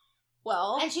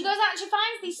 Well. And she goes out and she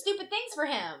finds these stupid things for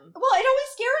him. Well, it always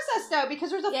scares us, though,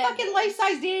 because there's a fucking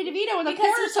life-size Danny DeVito in the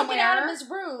corner somewhere. Because he took it out of his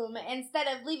room instead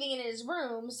of leaving it in his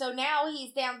room, so now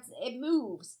he's down, it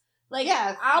moves. Like,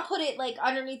 yes. I'll put it, like,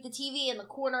 underneath the TV in the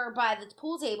corner by the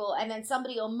pool table, and then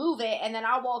somebody will move it, and then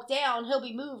I'll walk down, he'll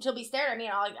be moved, he'll be staring at me,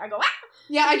 and I go, ah!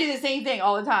 Yeah, I do the same thing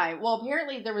all the time. Well,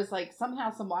 apparently there was, like,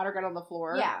 somehow some water got on the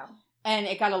floor. Yeah. And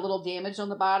it got a little damage on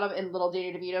the bottom, and little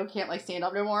Danny DeVito can't, like, stand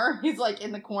up no more. He's, like,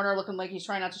 in the corner looking like he's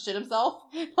trying not to shit himself.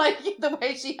 Like, the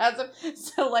way she has him.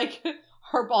 So, like,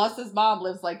 her boss's mom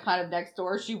lives, like, kind of next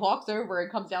door. She walks over and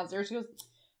comes downstairs. She goes,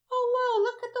 oh,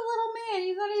 look at the little man.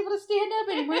 He's not able to stand up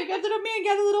anymore. Because the little man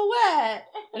got a little wet.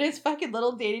 And it's fucking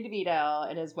little Danny DeVito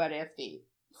and his wet-ass feet.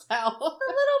 So, the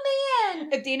little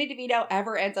man. If Danny DeVito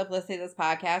ever ends up listening to this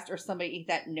podcast, or somebody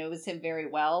that knows him very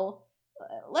well,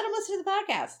 let him listen to the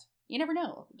podcast. You never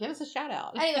know. Give us a shout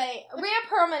out. Anyway, Rhea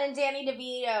Perlman and Danny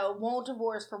DeVito won't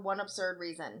divorce for one absurd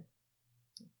reason.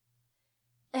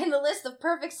 In the list of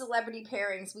perfect celebrity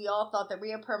pairings, we all thought that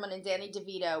Rhea Perlman and Danny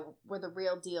DeVito were the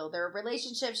real deal. Their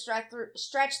relationship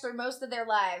stretched through most of their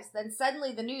lives. Then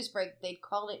suddenly the news broke they'd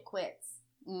called it quits.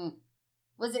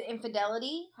 Was it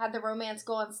infidelity? Had the romance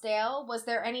gone stale? Was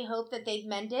there any hope that they'd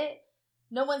mend it?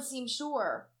 No one seemed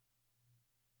sure.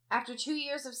 After 2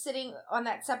 years of sitting on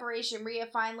that separation, Rhea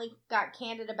finally got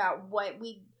candid about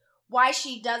why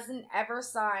she doesn't ever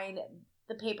sign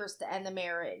the papers to end the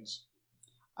marriage.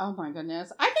 Oh my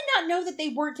goodness. I did not know that they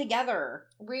weren't together.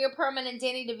 Rhea Perlman and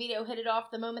Danny DeVito hit it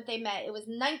off the moment they met. It was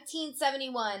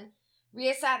 1971.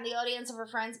 Rhea sat in the audience of her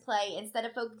friend's play. Instead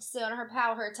of focusing on her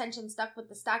pal, her attention stuck with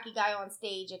the stocky guy on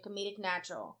stage, a comedic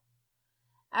natural.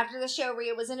 After the show,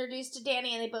 Rhea was introduced to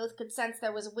Danny, and they both could sense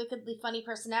there was wickedly funny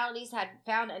personalities, had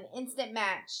found an instant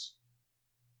match.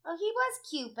 Oh, he was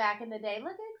cute back in the day.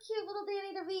 Look at cute little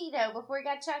Danny DeVito before he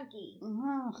got chunky.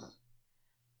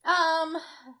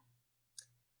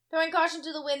 Throwing caution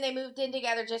to the wind, they moved in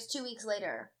together just 2 weeks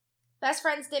later. Best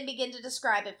friends didn't begin to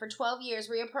describe it. For 12 years,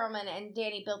 Rhea Perlman and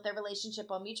Danny built their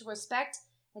relationship on mutual respect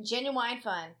and genuine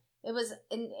fun. It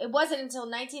wasn't until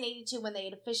 1982 when they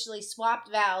had officially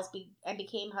swapped vows and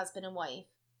became husband and wife.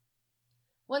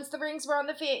 Once the rings were on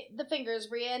the fingers,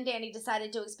 Rhea and Danny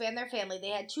decided to expand their family. They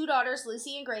had 2 daughters,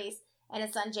 Lucy and Grace, and a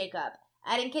son, Jacob.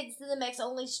 Adding kids to the mix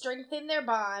only strengthened their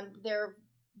bond. The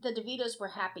DeVitos were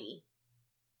happy.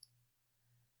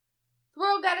 The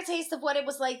world got a taste of what it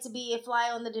was like to be a fly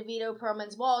on the DeVito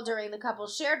Perlman's wall during the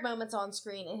couple's shared moments on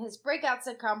screen. In his breakout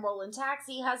sitcom role in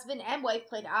Taxi, husband and wife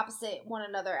played opposite one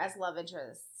another as love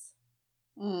interests.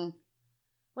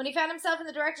 When he found himself in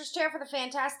the director's chair for the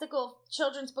fantastical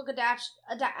children's book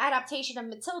adaptation of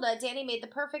Matilda, Danny made the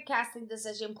perfect casting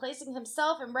decision, placing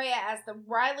himself and Rhea as the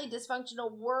wryly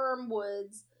dysfunctional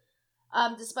Wormwoods.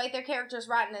 Despite their characters'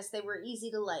 rottenness, they were easy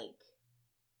to like.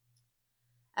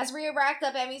 As Rhea racked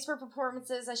up Emmys for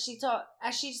performances as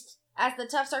the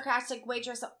tough, sarcastic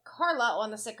waitress Carla on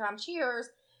the sitcom Cheers,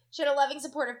 she had a loving,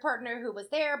 supportive partner who was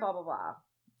there, blah, blah, blah.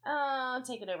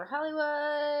 Take it over,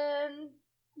 Hollywood.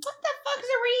 What the fuck's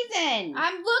the reason?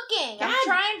 I'm looking. God I'm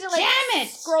trying to,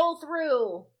 scroll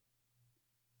through.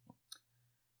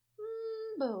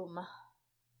 Boom.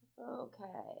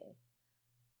 Okay.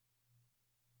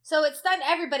 So it stunned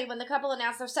everybody when the couple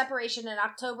announced their separation in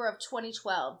October of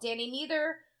 2012.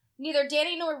 Neither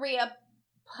Danny nor Rhea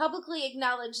publicly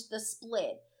acknowledged the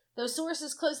split, though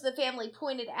sources close to the family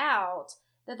pointed out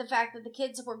that the fact that the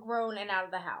kids were grown and out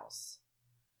of the house.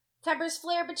 Tempers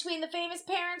flared between the famous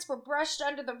parents were brushed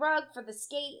under the rug for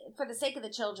the sake of the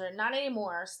children. Not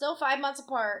anymore. Still 5 months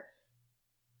apart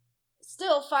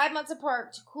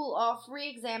to cool off,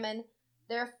 re-examine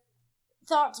their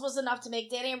thoughts was enough to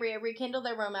make Danny and Rhea rekindle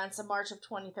their romance in March of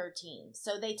 2013.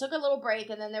 So they took a little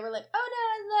break, and then they were like, oh no,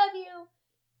 I love you.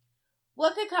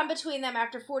 What could come between them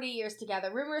after 40 years together?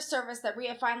 Rumors surfaced that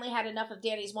Rhea finally had enough of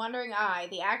Danny's wandering eye.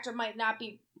 The actor might not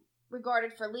be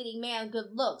regarded for leading man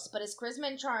good looks, but his charisma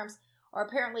and charms are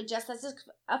apparently just as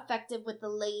effective with the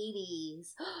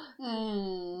ladies.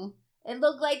 It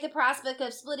looked like the prospect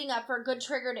of splitting up for good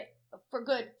triggered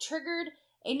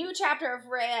a new chapter of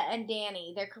Rhea and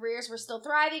Danny. Their careers were still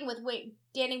thriving, with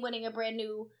Danny winning a brand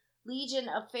new legion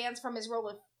of fans from his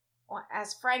role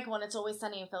as Frank on It's Always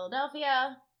Sunny in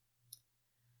Philadelphia.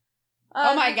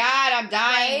 Oh my God, I'm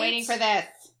dying waiting for this.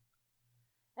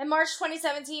 In March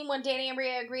 2017, when Danny and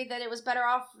Rhea agreed that it was better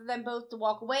off for them both to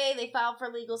walk away, they filed for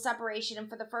legal separation and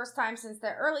for the first time since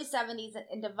the early 70s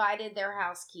and divided their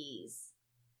house keys.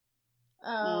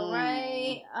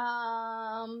 Alright.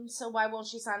 So why won't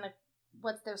she sign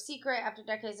what's their secret after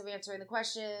decades of answering the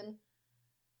question?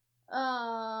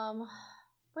 Where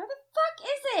the fuck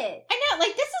is it? I know,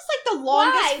 this is the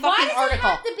longest fucking article. Why does it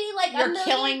have to be You're a million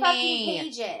killing fucking me.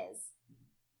 pages?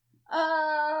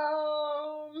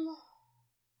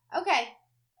 Okay.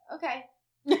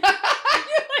 You're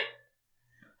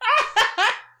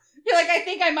like, I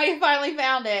think I might have finally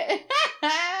found it.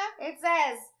 It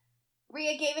says,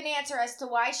 Rhea gave an answer as to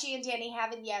why she and Danny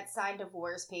haven't yet signed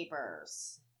divorce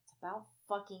papers. It's about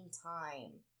fucking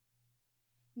time.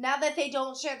 Now that they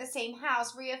don't share the same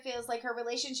house, Rhea feels like her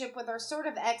relationship with her sort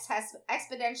of ex has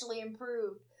exponentially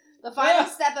improved. The final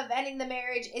step of ending the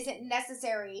marriage isn't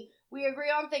necessary. We agree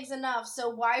on things enough, so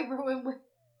why ruin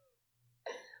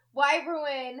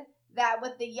that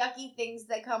with the yucky things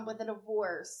that come with a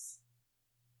divorce?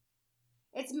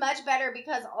 It's much better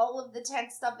because all of the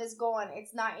tense stuff is gone.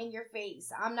 It's not in your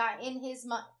face. I'm not in his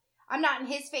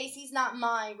face. He's not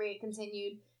mine, Rhea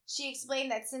continued. She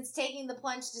explained that since taking the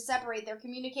plunge to separate, their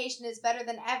communication is better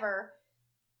than ever,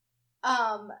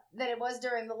 than it was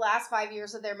during the last 5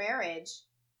 years of their marriage.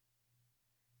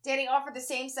 Danny offered the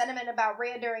same sentiment about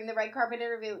Rhea during the red carpet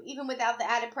interview, even without the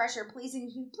added pressure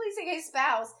pleasing his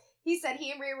spouse. He said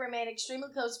he and Rhea remain extremely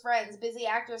close friends. Busy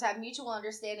actors have mutual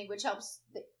understanding, which helps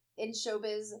in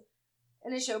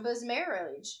a showbiz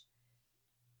marriage.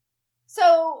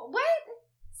 So, what?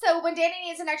 So, when Danny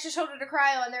needs an extra shoulder to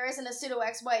cry on, there isn't a pseudo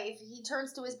ex-wife. He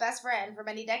turns to his best friend for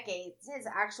many decades, his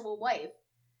actual wife.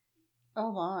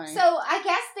 Oh, my. So, I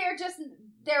guess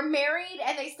they're married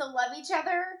and they still love each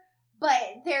other,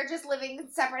 but they're just living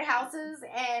in separate houses,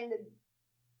 and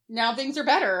now things are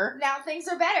better.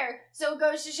 So, it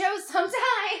goes to show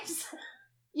sometimes.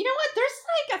 You know what? There's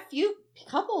like a few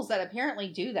couples that apparently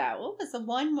do that. What was the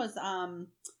one was,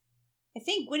 I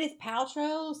think Gwyneth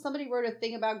Paltrow, somebody wrote a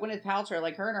thing about Gwyneth Paltrow,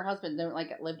 like her and her husband don't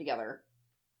like live together.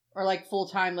 Or like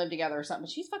full-time live together or something.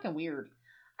 She's fucking weird.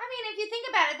 I mean, if you think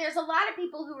about it, there's a lot of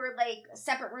people who are like,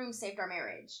 separate rooms saved our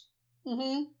marriage.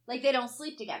 Mm-hmm. Like, they don't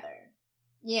sleep together.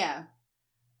 Yeah.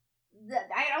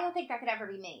 I don't think that could ever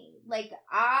be me. Like,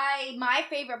 my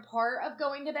favorite part of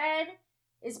going to bed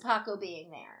is Paco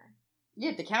being there.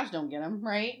 Yeah, the couch don't get him,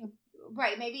 right?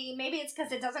 Right, maybe it's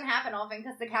because it doesn't happen often,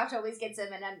 because the couch always gets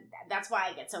him, and that's why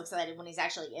I get so excited when he's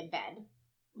actually in bed.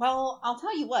 Well, I'll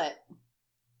tell you what.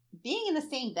 Being in the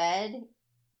same bed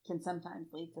can sometimes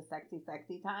lead to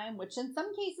sexy time, which in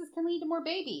some cases can lead to more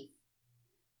babies.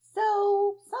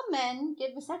 So, some men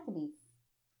get vasectomies.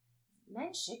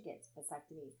 Men should get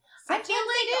vasectomies. Sometimes I feel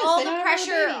like all the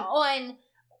pressure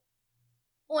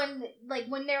on, like,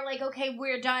 when they're like, okay,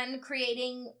 we're done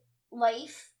creating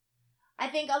life, I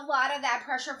think a lot of that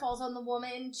pressure falls on the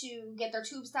woman to get their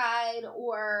tubes tied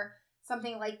or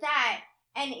something like that.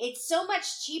 And it's so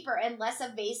much cheaper and less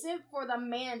invasive for the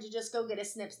man to just go get a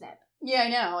snip. Yeah, I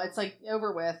know. It's like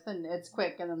over with and it's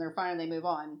quick and then they're fine and they move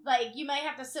on. Like, you might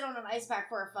have to sit on an ice pack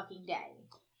for a fucking day.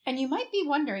 And you might be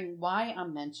wondering why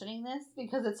I'm mentioning this,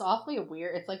 because it's awfully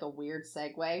it's like a weird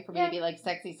segue for me to be like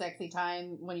sexy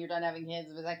time when you're done having kids.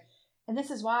 And this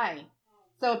is why.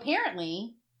 So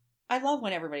apparently, I love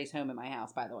when everybody's home in my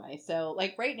house, by the way. So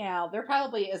like right now, there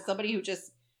probably is somebody who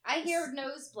just... I hear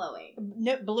nose blowing.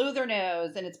 Blew their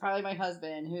nose, and it's probably my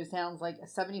husband, who sounds like a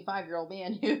 75-year-old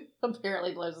man who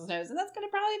apparently blows his nose. And that's going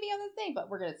to probably be on the thing, but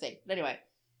we're going to see. But anyway,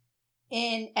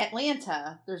 in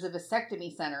Atlanta, there's a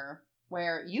vasectomy center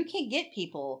where you can get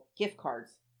people gift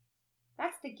cards.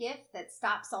 That's the gift that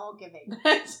stops all giving.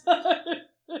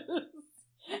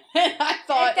 And I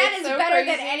thought that is so better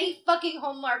crazy. than any fucking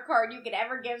Hallmark card you could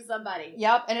ever give somebody.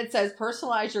 Yep, and it says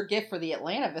personalize your gift for the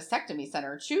Atlanta Vasectomy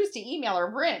Center. Choose to email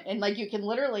or print, and like you can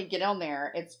literally get on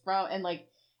there. It's from and like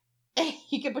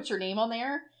you can put your name on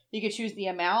there. You can choose the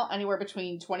amount anywhere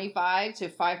between $25 to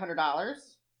 $500.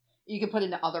 You can put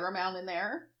an other amount in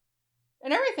there,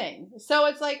 and everything. So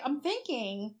it's like I'm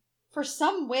thinking for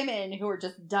some women who are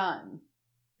just done,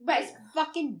 right? Just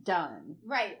fucking done,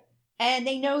 right? And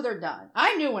they know they're done.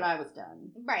 I knew when I was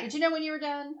done. Right. Did you know when you were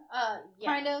done?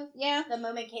 Yeah. Kind of, yeah. The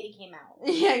moment Katie came out.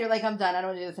 Yeah, you're like, I'm done. I don't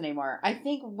want to do this anymore. I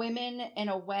think women, in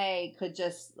a way, could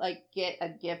just, like, get a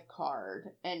gift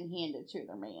card and hand it to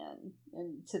their man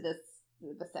and to this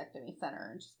vasectomy center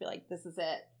and just be like, this is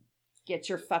it. Get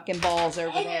your fucking balls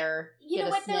over there. You know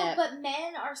what, though? But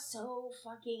men are so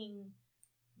fucking,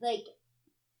 like,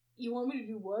 you want me to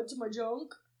do what to my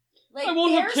junk? Like, I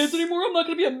won't have kids anymore. I'm not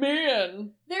going to be a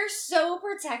man. They're so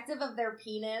protective of their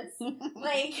penis.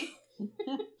 Like,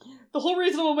 the whole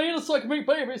reason I'm a man is so I can make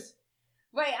babies.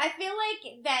 Right. I feel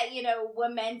like that, you know,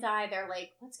 when men die, they're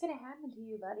like, what's going to happen to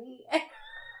you, buddy?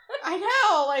 I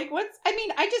know. Like,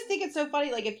 I just think it's so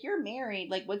funny. Like, if you're married,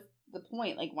 like, what's the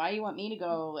point? Like, why do you want me to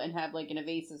go and have, like, an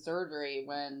invasive surgery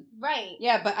when... Right.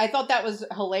 Yeah, but I thought that was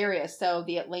hilarious. So,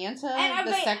 the Atlanta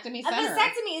Vasectomy Center... A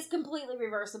vasectomy is completely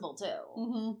reversible, too.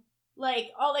 Mm-hmm.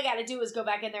 Like, all they gotta do is go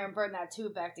back in there and burn that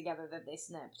tube back together that they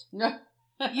snipped. No.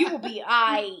 You will be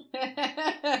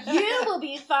You will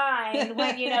be fine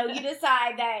when, you know, you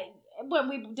decide that when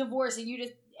we divorce and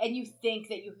you think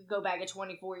that you could go back a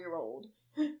 24-year-old.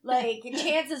 Like,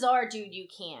 chances are, dude, you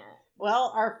can't.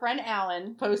 Well, our friend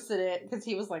Alan posted it because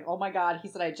he was like, oh my God. He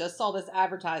said, I just saw this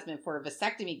advertisement for a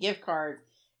vasectomy gift card.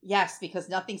 Yes, because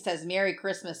nothing says Merry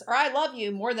Christmas or I love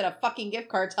you more than a fucking gift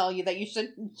card telling you that you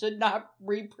should not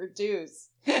reproduce.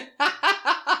 Because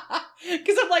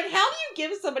I'm like, how do you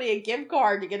give somebody a gift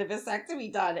card to get a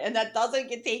vasectomy done and that doesn't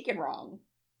get taken wrong?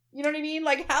 You know what I mean?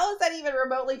 Like, how is that even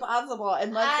remotely possible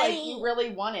unless you really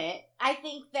want it? I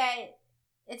think that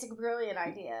it's a brilliant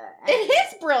idea. It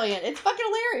is brilliant. It's fucking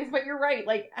hilarious, but you're right.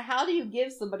 Like, how do you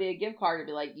give somebody a gift card to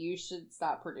be like, you should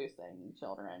stop producing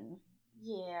children?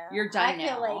 Yeah. You're done now. I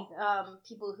feel like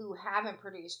people who haven't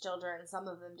produced children, some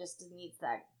of them just needs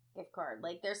that gift card.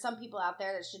 Like, there's some people out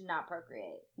there that should not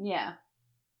procreate. Yeah.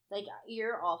 like,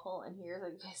 you're awful, and here's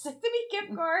a vasectomy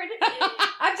gift card.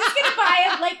 I'm just gonna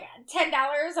buy like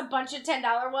 $10, a bunch of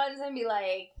 $10 ones, and be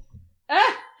like,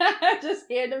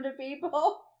 just hand them to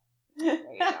people.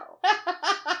 There you go.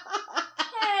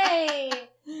 Hey,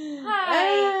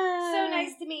 hi, so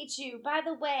nice to meet you. By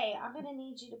the way, I'm gonna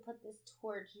need you to put this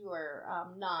towards your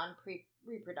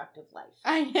non-reproductive life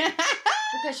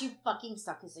because you fucking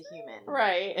suck as a human.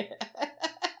 Right.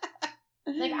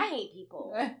 Like, I hate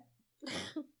people.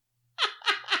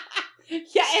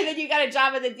 Yeah, and then you got a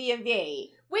job at the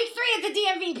DMV. Week 3 at the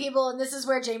DMV, people, and this is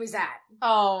where Jamie's at.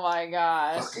 Oh my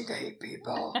gosh. Fucking hate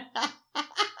people.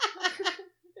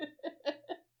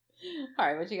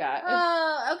 Alright, what you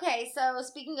got? Okay, so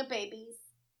speaking of babies,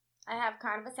 I have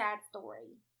kind of a sad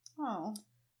story. Oh.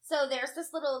 So there's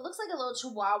this little, it looks like a little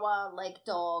chihuahua-like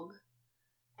dog,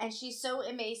 and she's so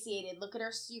emaciated. Look at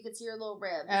her, you can see her little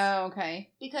ribs. Oh,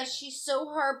 okay. Because she's so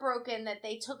heartbroken that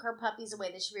they took her puppies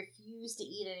away that she refused to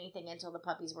eat anything until the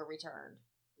puppies were returned.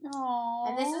 Aww.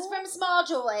 And this is from Small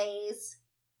Joys.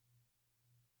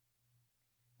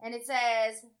 And it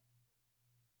says,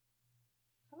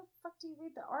 how the fuck do you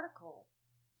read the article?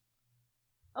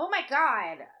 Oh my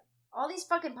god. All these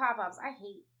fucking pop-ups. I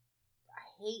hate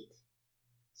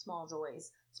Small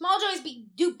Joys. Small Joys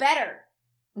do better.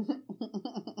 Okay.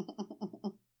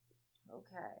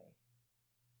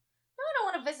 No, I don't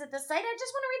want to visit the site. I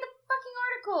just want to read the fucking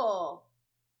article.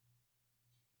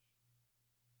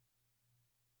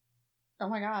 Oh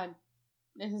my god.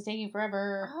 This is taking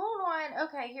forever. Hold on.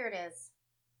 Okay, here it is.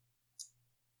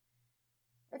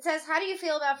 It says, how do you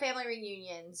feel about family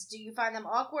reunions? Do you find them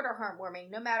awkward or heartwarming?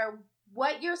 No matter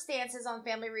what your stance is on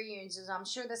family reunions, I'm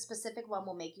sure the specific one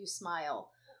will make you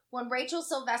smile. When Rachel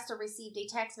Sylvester received a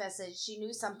text message, she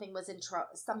knew something was in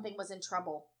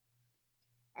trouble.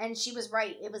 And she was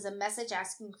right. It was a message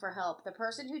asking for help. The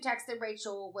person who texted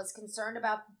Rachel was concerned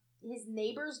about his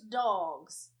neighbor's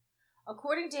dogs.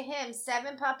 According to him,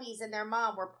 7 puppies and their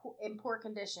mom were in poor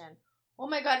condition. Oh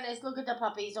my goodness, look at the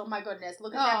puppies. Oh my goodness.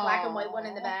 Look at that black and white one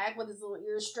in the bag with his little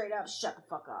ears straight up. Shut the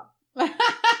fuck up.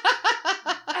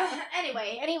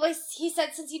 Anyways, he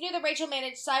said since he knew that Rachel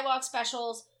managed Sidewalk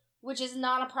Specials, which is a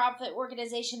non-profit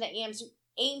organization that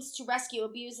aims to rescue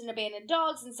abused and abandoned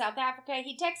dogs in South Africa,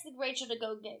 he texted Rachel to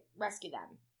go rescue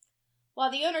them. While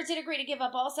the owner did agree to give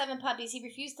up all 7 puppies, he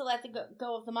refused to let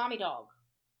go of the mommy dog.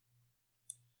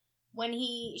 When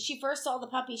she first saw the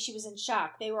puppies, she was in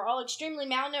shock. They were all extremely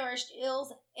malnourished,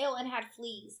 ill, and had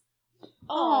fleas.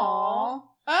 Aww.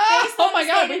 Oh my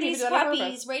god, we these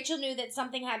puppies, Rachel knew that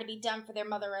something had to be done for the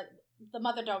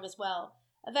mother dog as well.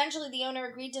 Eventually, the owner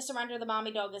agreed to surrender the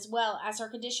mommy dog as well, as her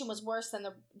condition was worse than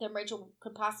Rachel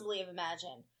could possibly have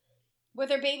imagined. With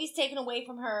her babies taken away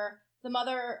from her, the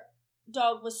mother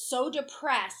dog was so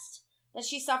depressed that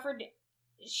she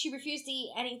refused to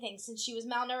eat anything. Since she was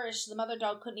malnourished, the mother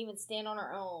dog couldn't even stand on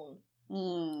her own.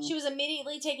 She was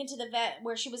immediately taken to the vet,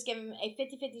 where she was given a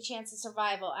 50-50 chance of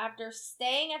survival. After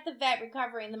staying at the vet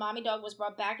recovering, the mommy dog was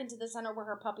brought back into the center where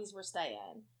her puppies were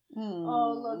staying.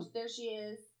 Oh, look, there she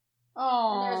is.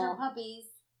 Oh, and there's her puppies.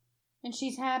 And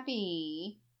she's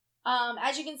happy.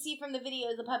 As you can see from the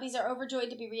video, the puppies are overjoyed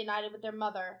to be reunited with their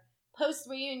mother.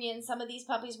 Post-reunion, some of these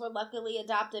puppies were luckily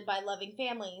adopted by loving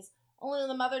families. Only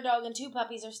the mother dog and 2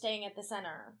 puppies are staying at the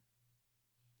center.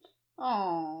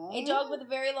 Aww. A dog with a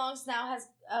very long snout has...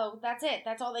 Oh, that's it.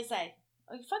 That's all they say.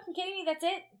 Are you fucking kidding me? That's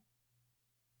it?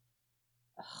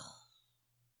 Ugh.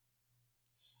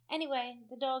 Anyway,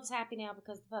 the dog's happy now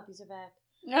because the puppies are back.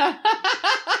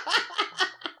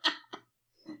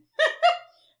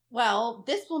 Well,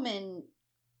 this woman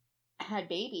had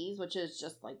babies, which is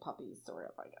just like puppies, sort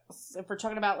of, I guess. If we're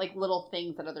talking about like little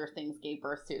things that other things gave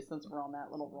birth to, since we're on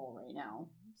that little roll right now.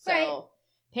 So, right.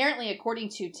 Apparently, according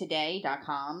to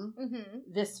today.com,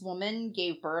 this woman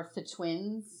gave birth to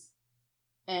twins,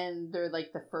 and they're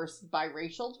like the first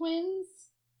biracial twins,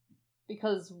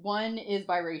 because one is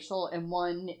biracial and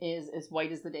one is as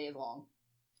white as the day is long.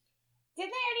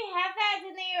 Didn't they already have that?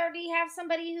 Didn't they already have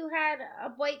somebody who had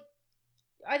a white...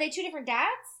 Are they 2 different dads?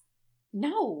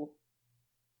 No.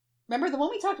 Remember, the one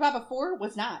we talked about before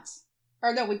was not.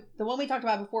 Or no, the one we talked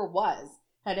about before was.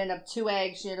 Had ended up 2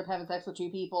 eggs, she ended up having sex with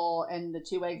 2 people, and the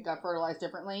 2 eggs got fertilized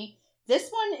differently. This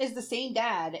one is the same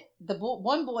dad. The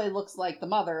one boy looks like the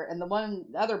mother, and the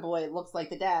other boy looks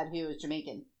like the dad, who is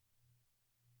Jamaican.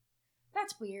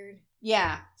 That's weird.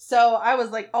 Yeah, so I was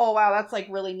like, oh wow, that's like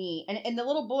really neat. And the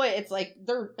little boy, it's like,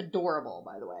 they're adorable,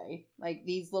 by the way. Like,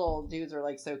 these little dudes are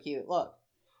like so cute. Look,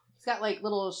 he's got like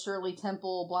little Shirley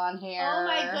Temple blonde hair. Oh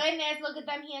my goodness, look at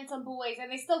them handsome boys.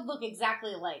 And they still look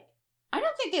exactly alike. I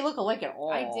don't think they look alike at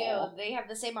all. I do. They have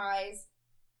the same eyes.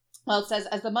 Well, it says,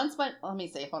 as the months went, let me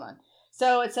see, hold on.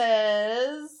 So it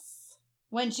says,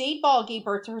 when Jade Ball gave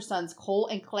birth to her sons Cole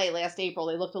and Clay last April,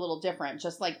 they looked a little different,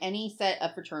 just like any set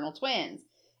of fraternal twins.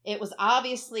 It was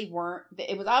obvious they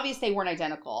weren't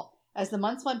identical. As the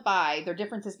months went by, their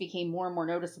differences became more and more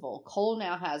noticeable. Cole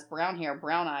now has brown hair,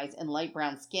 brown eyes, and light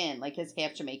brown skin, like his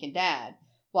half Jamaican dad,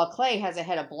 while Clay has a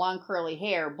head of blonde curly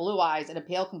hair, blue eyes, and a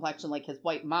pale complexion like his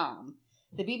white mom.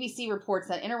 The BBC reports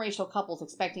that interracial couples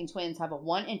expecting twins have a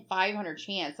 1 in 500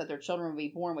 chance that their children will be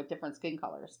born with different skin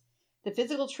colors. The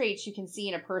physical traits you can see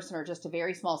in a person are just a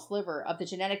very small sliver of the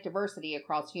genetic diversity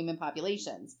across human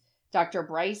populations. Dr.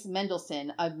 Bryce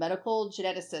Mendelson, a medical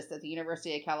geneticist at the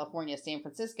University of California, San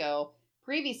Francisco,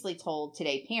 previously told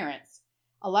Today parents,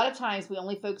 a lot of times we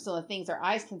only focus on the things our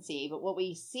eyes can see, but what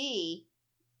we see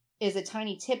is a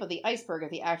tiny tip of the iceberg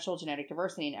of the actual genetic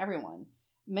diversity in everyone.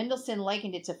 Mendelson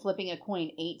likened it to flipping a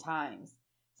coin 8 times.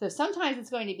 So sometimes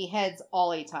it's going to be heads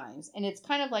all 8 times. And it's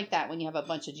kind of like that when you have a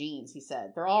bunch of genes, he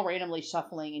said. They're all randomly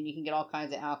shuffling and you can get all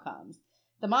kinds of outcomes.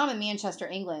 The mom in Manchester,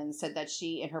 England said that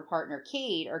she and her partner,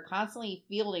 Kate, are constantly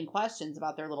fielding questions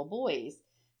about their little boys.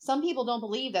 Some people don't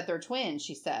believe that they're twins,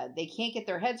 she said. They can't get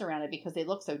their heads around it because they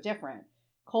look so different.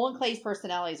 Cole and Clay's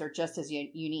personalities are just as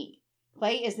unique.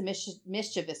 Clay is the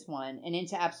mischievous one and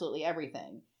into absolutely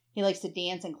everything. He likes to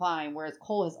dance and climb, whereas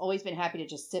Cole has always been happy to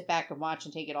just sit back and watch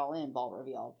and take it all in, Ball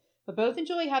revealed. But both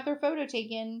enjoy have their photo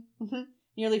taken.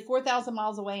 Nearly 4,000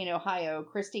 miles away in Ohio,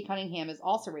 Christy Cunningham is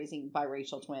also raising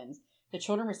biracial twins. The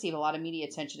children receive a lot of media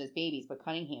attention as babies, but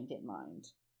Cunningham didn't mind.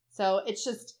 So it's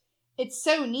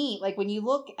so neat. Like when you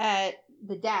look at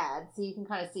the dad, so you can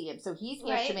kind of see him. So he's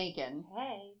half Jamaican.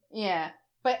 Hey. Yeah.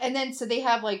 And then, so they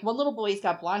have like one little boy, he's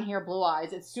got blonde hair, blue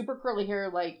eyes. It's super curly hair,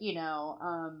 like,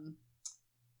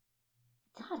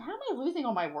 God, how am I losing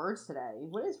all my words today?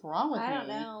 What is wrong with me? I don't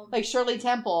know. Like Shirley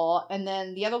Temple, and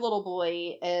then the other little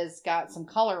boy has got some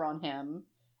color on him.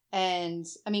 And,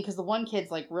 I mean, because the one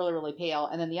kid's, like, really, really pale,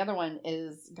 and then the other one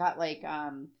is got, like,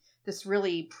 this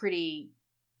really pretty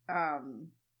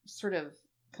sort of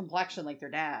complexion like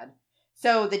their dad.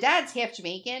 So the dad's half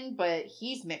Jamaican, but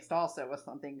he's mixed also with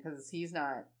something, because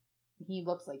he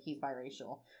looks like he's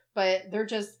biracial. But they're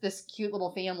just this cute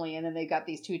little family, and then they've got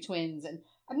these 2 twins, and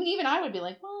I mean, even I would be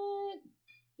like, what?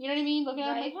 You know what I mean? Looking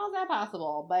at it, like, how's that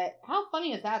possible? But how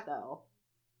funny is that, though?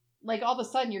 Like, all of a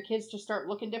sudden, your kids just start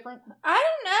looking different? I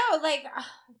don't know. Like,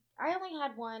 I only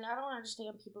had one. I don't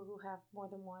understand people who have more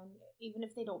than one, even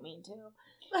if they don't mean to.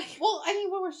 Like, well, I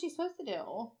mean, what was she supposed to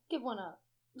do? Give one up.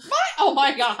 What? Oh,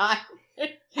 my God.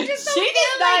 She does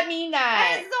not mean that.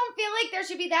 I just don't feel like there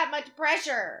should be that much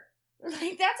pressure.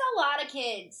 Like, that's a lot of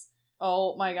kids.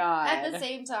 Oh, my God. At the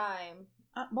same time.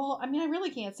 Well, I mean, I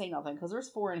really can't say nothing because there's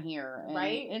 4 in here. And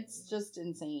right? It's just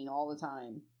insane all the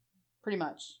time. Pretty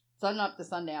much. Sun up to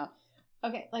sundown.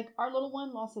 Okay, like, our little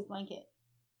one lost his blanket.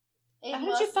 How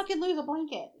did you fucking lose a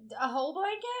blanket? A whole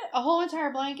blanket? A whole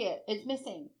entire blanket. It's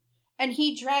missing. And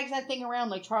he drags that thing around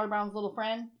like Charlie Brown's little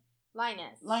friend.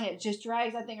 Linus just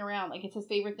drags that thing around like it's his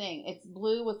favorite thing. It's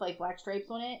blue with, like, black stripes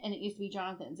on it, and it used to be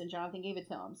Jonathan's, and Jonathan gave it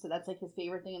to him. So that's, like, his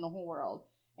favorite thing in the whole world.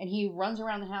 And he runs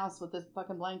around the house with this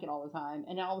fucking blanket all the time,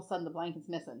 and now all of a sudden the blanket's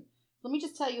missing. Let me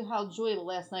just tell you how joyful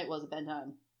last night was at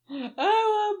bedtime. I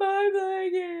want my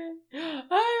blanket.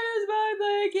 I miss my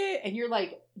blanket. And you're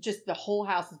like, just the whole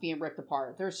house is being ripped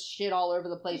apart. There's shit all over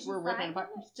the place. We're ripping it apart.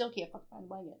 We still can't fucking find a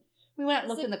blanket. We went out and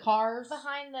looked in the cars.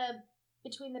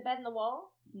 Between the bed and the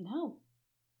wall? No.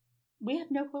 We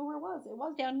have no clue where it was. It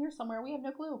was down here somewhere. We have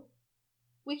no clue.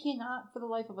 We cannot, for the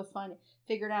life of us,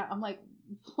 figure it out. I'm like,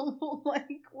 what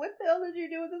the hell did you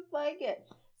do with this blanket?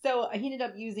 So he ended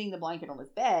up using the blanket on his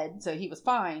bed, so he was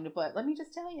fine. But let me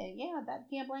just tell you, yeah, that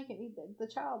damn blanket, the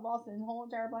child lost the whole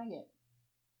entire blanket.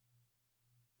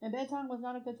 And bedtime was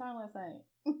not a good time last night.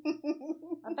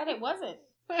 I bet it wasn't.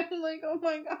 I'm like, oh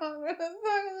my God, where the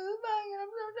fuck is this blanket? I'm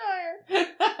so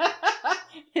tired.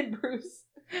 And Bruce,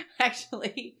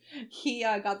 actually, he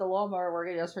got the lawnmower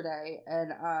working yesterday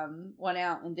and went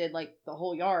out and did, like, the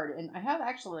whole yard. And I have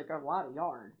actually, like, a lot of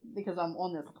yard because I'm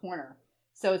on this corner.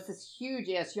 So it's this huge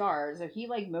ass yard. So he,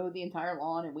 like, mowed the entire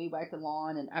lawn and weed whacked the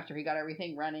lawn. And after he got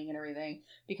everything running and everything,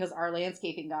 because our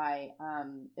landscaping guy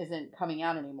isn't coming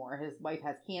out anymore. His wife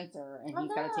has cancer and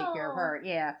he's got to take care of her.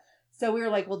 Yeah. So we were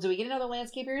like, well, do we get another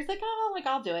landscaper? He's like, oh, like,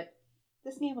 I'll do it.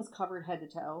 This man was covered head to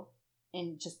toe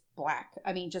in just black.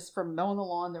 I mean, just from mowing the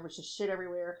lawn, there was just shit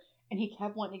everywhere. And he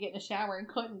kept wanting to get in a shower and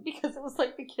couldn't because it was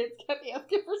like the kids kept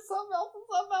asking for something else and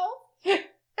something else. He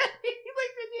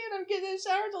like didn't him get in the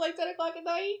shower till like 10 o'clock at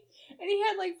night. And he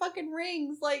had like fucking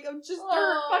rings, like of just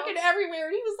dirt fucking everywhere.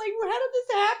 And he was like, well, how did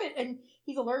this happen? And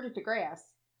he's allergic to grass.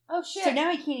 Oh, shit. So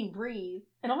now he can't even breathe.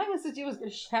 And all he wants to do is get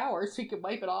a shower so he can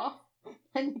wipe it off.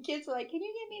 And the kids are like, can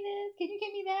you get me this? Can you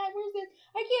get me that? Where's this?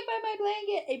 I can't find my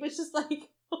blanket. It was just like,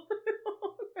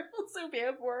 I felt so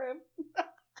bad for him.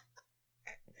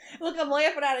 Look, I'm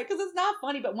laughing at it because it's not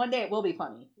funny, but one day it will be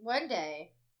funny. One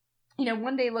day. You know,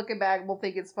 one day looking back, we'll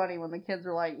think it's funny when the kids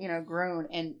are like, you know, grown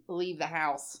and leave the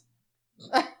house.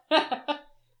 Get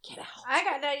out. I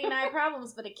got 99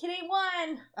 problems, but a kid ain't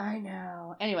one. I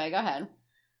know. Anyway, go ahead.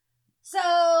 So,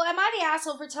 am I the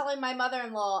asshole for telling my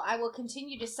mother-in-law I will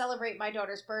continue to celebrate my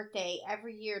daughter's birthday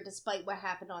every year despite what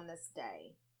happened on this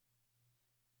day?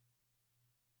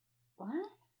 What?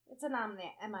 It's an am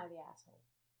I the asshole?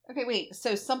 Okay, wait.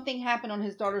 So something happened on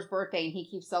his daughter's birthday and he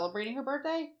keeps celebrating her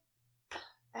birthday?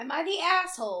 Am I the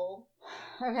asshole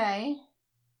Okay.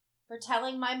 for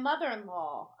telling my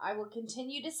mother-in-law I will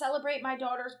continue to celebrate my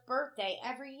daughter's birthday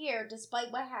every year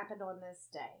despite what happened on this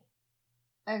day?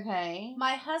 Okay.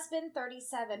 My husband,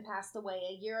 37, passed away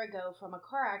a year ago from a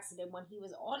car accident when he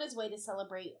was on his way to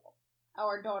celebrate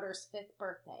our daughter's 5th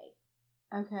birthday.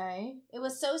 Okay. It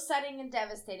was so sudden and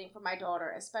devastating for my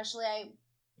daughter, especially.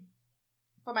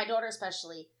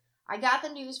 I got the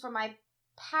news from my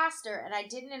pastor, and I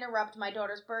didn't interrupt my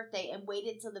daughter's birthday and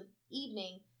waited till the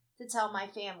evening to tell my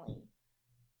family.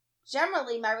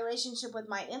 Generally, my relationship with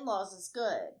my in-laws is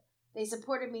good. They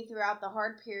supported me throughout the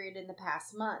hard period in the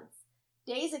past month.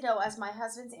 Days ago, as my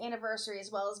husband's anniversary as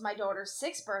well as my daughter's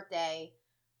 6th birthday,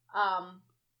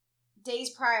 days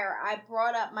prior, I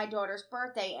brought up my daughter's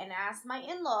birthday and asked my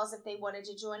in-laws if they wanted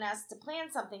to join us to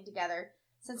plan something together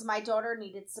since my daughter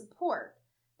needed support.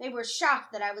 They were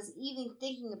shocked that I was even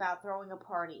thinking about throwing a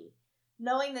party.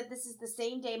 Knowing that this is the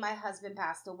same day my husband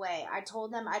passed away, I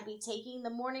told them I'd be taking the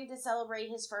morning to celebrate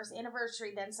his 1st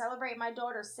anniversary, then celebrate my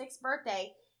daughter's 6th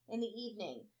birthday in the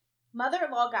evening.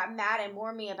 Mother-in-law got mad and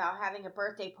warned me about having a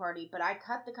birthday party, but I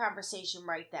cut the conversation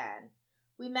right then.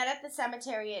 We met at the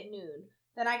cemetery at noon.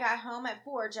 Then I got home at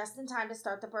 4 just in time to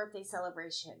start the birthday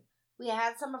celebration. We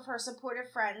had some of her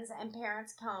supportive friends and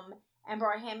parents come and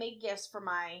brought handmade gifts for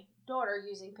my daughter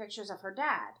using pictures of her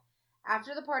dad.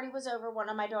 After the party was over, one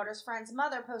of my daughter's friend's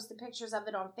mother posted pictures of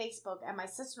it on Facebook, and my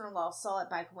sister-in-law saw it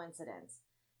by coincidence.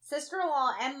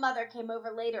 Sister-in-law and mother came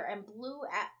over later and blew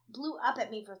up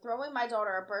at me for throwing my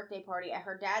daughter a birthday party at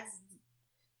her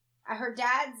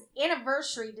dad's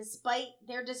anniversary despite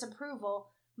their disapproval.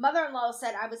 Mother-in-law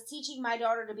said I was teaching my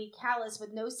daughter to be callous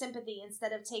with no sympathy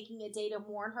instead of taking a day to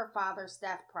mourn her father's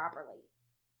death properly.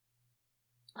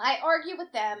 I argued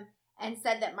with them and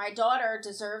said that my daughter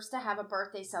deserves to have a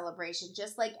birthday celebration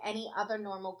just like any other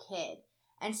normal kid,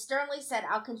 and sternly said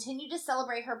I'll continue to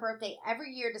celebrate her birthday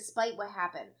every year despite what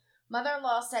happened.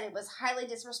 Mother-in-law said it was highly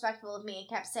disrespectful of me and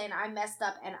kept saying I messed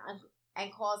up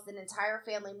and caused an entire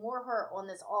family more hurt on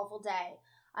this awful day.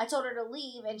 I told her to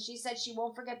leave, and she said she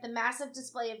won't forget the massive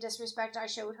display of disrespect I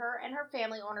showed her and her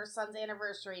family on her son's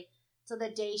anniversary till the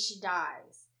day she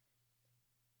dies.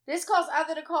 This caused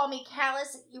others to call me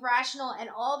callous, irrational, and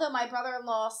although my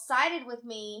brother-in-law sided with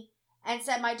me and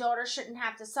said my daughter shouldn't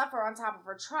have to suffer on top of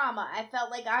her trauma, I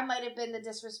felt like I might have been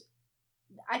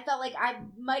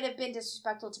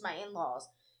disrespectful to my in-laws.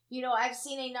 You know, I've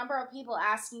seen a number of people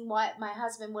asking what my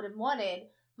husband would have wanted.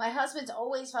 My husband's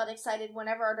always felt excited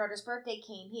whenever our daughter's birthday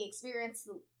came. He experienced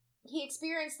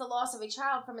the loss of a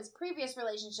child from his previous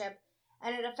relationship,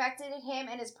 and it affected him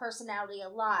and his personality a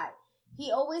lot. He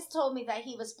always told me that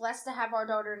he was blessed to have our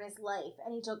daughter in his life,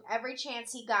 and he took every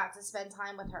chance he got to spend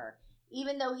time with her,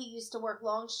 even though he used to work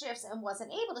long shifts and wasn't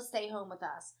able to stay home with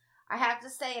us. I have to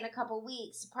say, in a couple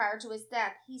weeks prior to his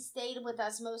death, he stayed with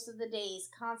us most of the days,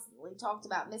 constantly talked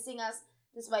about missing us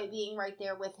despite being right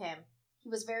there with him. He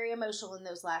was very emotional in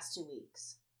those last 2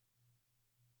 weeks.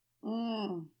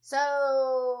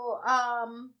 So,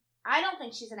 I don't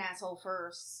think she's an asshole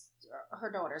for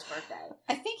her daughter's birthday.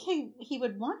 I think he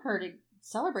would want her to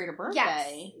celebrate her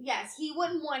birthday. Yes. He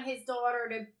wouldn't want his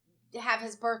daughter to have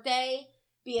his birthday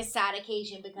be a sad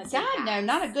occasion because God, no,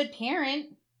 not a good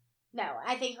parent. No,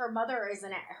 I think her mother-in-law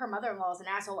is an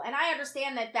asshole, and I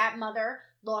understand that mother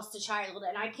lost a child,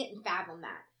 and I couldn't fathom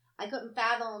that. I couldn't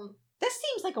fathom. This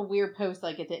seems like a weird post,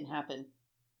 like it didn't happen.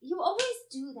 You always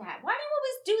do that. Why do you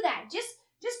always do that? Just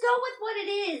go with what it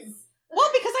is. Well,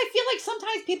 because I feel like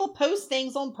sometimes people post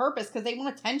things on purpose because they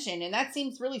want attention, and that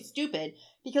seems really stupid.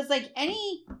 Because, like,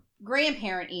 any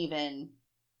grandparent even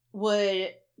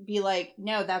would be like,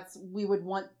 no, we would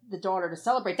want the daughter to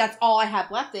celebrate. That's all I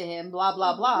have left of him, blah,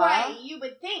 blah, blah. Right, you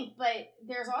would think, but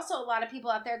there's also a lot of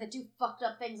people out there that do fucked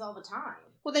up things all the time.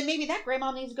 Well, then maybe that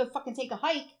grandma needs to go fucking take a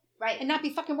hike. Right. And not be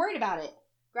fucking worried about it.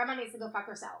 Grandma needs to go fuck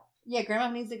herself. Yeah, Grandma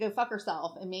needs to go fuck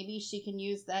herself, and maybe she can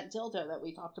use that dildo that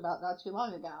we talked about not too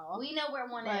long ago. We know where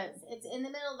one is. It's in the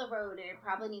middle of the road, and it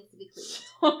probably needs to be cleaned.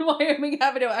 On Wyoming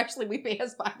Avenue, actually, we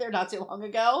passed by there not too long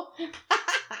ago.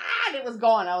 And it was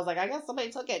gone. I was like, I guess somebody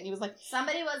took it. And he was like... some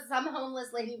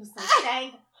homeless lady was like,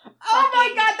 thank oh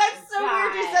my God, that's so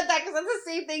weird you said that, because that's the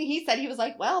same thing he said. He was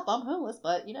like, well, I'm homeless,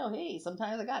 but, hey,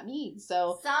 sometimes I got needs,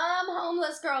 so... Some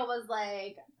homeless girl was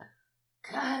like...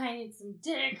 God, I need some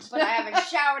dick, but I haven't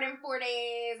showered in 4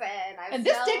 days, and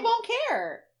this dick won't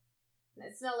care.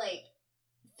 I smell like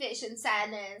fish and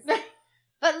sadness.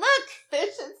 But look,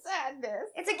 fish and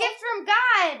sadness. It's a gift from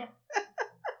God.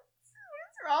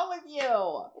 What's wrong with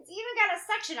you? It's even got a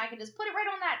section. I can just put it right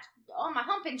on my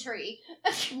humping tree.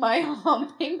 My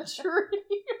humping tree?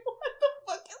 What the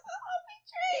fuck is a humping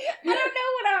tree? I don't know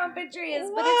what a humping tree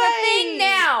is, but it's a thing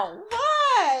now.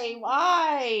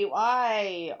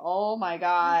 Why? Oh my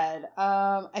God.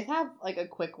 I have like a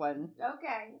quick one.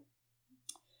 Okay.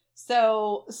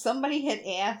 So somebody had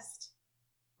asked,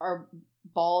 are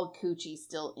bald coochie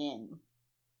still in?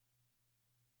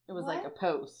 It was like a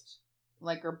post.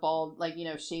 Like, or bald, like,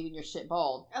 shaving your shit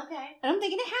bald. Okay. And I'm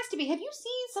thinking it has to be. Have you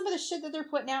seen some of the shit that they're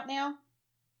putting out now?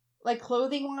 Like,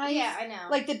 clothing-wise? Yeah, I know.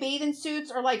 Like, the bathing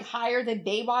suits are, like, higher than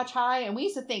Baywatch high. And we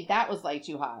used to think that was, like,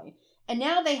 too high. And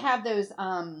now they have those,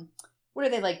 what are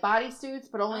they, like, bodysuits?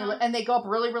 But only, and they go up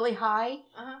really, really high.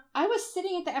 I was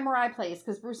sitting at the MRI place,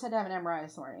 because Bruce had to have an MRI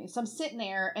this morning. So I'm sitting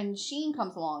there, and Shein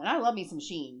comes along. And I love me some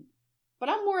Shein. But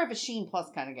I'm more of a Shein Plus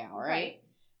kind of gal, right?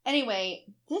 Anyway,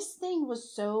 this thing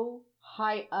was so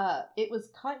high up. It was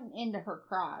cutting into her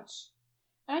crotch.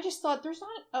 And I just thought, there's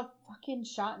not a fucking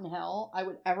shot in hell I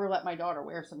would ever let my daughter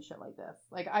wear some shit like this.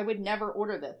 Like, I would never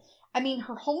order this. I mean,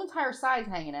 her whole entire side's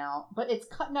hanging out, but it's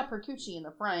cutting up her coochie in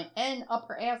the front and up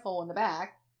her asshole in the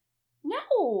back.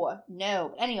 No.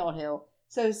 Any old who.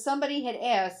 So somebody had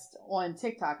asked on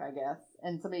TikTok, I guess,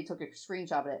 and somebody took a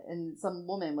screenshot of it, and some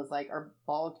woman was like, are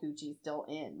bald coochies still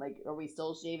in? Like, are we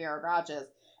still shaving our crotches?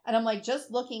 And I'm like,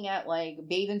 just looking at, like,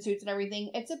 bathing suits and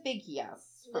everything, it's a big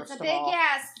yes. It's a big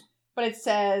yes. But it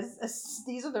says,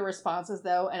 these are the responses,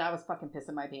 though, and I was fucking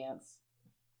pissing my pants.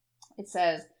 It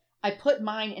says, I put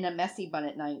mine in a messy bun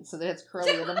at night so that it's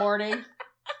curly in the morning.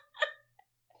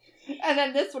 And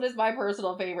then this one is my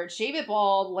personal favorite. Shave it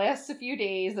bald, lasts a few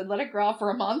days, and let it grow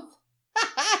for a month.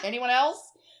 Anyone else?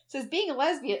 It says, being a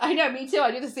lesbian. I know, me too.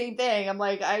 I do the same thing. I'm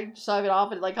like, I shave it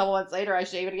off, and like a couple months later, I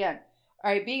shave it again. All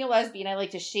right, being a lesbian, I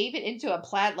like to shave it into a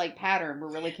plaid-like pattern.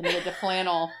 We're really committed to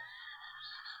flannel.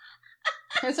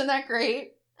 Isn't that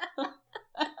great?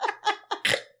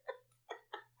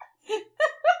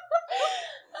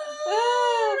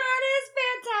 Oh, that is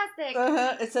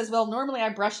fantastic. It says, well, normally I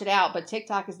brush it out, but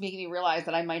TikTok is making me realize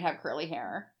that I might have curly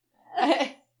hair.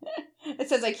 It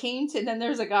says, and then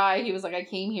there's a guy, he was like, I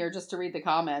came here just to read the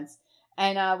comments.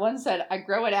 And one said, I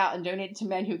grow it out and donate it to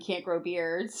men who can't grow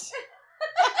beards.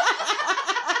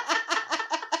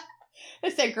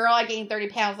 It said, girl, I gained 30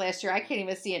 pounds last year. I can't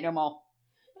even see it no more.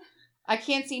 I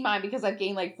can't see mine because I've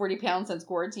gained like 40 pounds since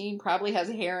quarantine. Probably has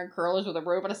hair and curlers with a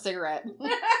robe and a cigarette.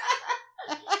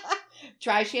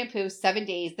 Dry shampoo, 7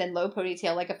 days, then low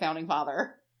ponytail like a founding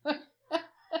father.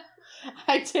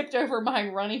 I tripped over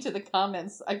mine running to the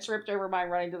comments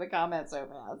so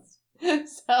fast.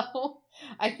 So,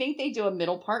 I think they do a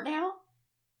middle part now.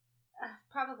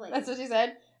 Probably. That's what she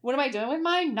said. What am I doing with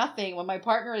mine? Nothing. When my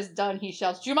partner is done, he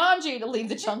shouts, Jumanji, to leave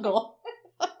the jungle.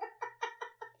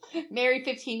 Married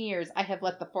 15 years. I have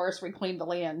let the forest reclaim the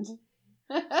land.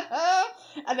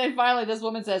 And then finally, this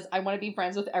woman says, I want to be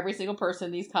friends with every single person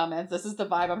in these comments. This is the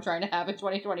vibe I'm trying to have in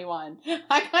 2021.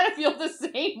 I kind of feel the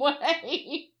same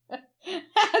way.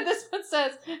 This one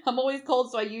says, I'm always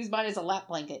cold, so I use mine as a lap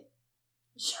blanket.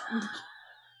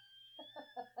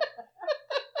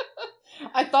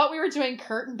 I thought we were doing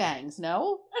curtain bangs,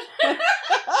 no? Curtain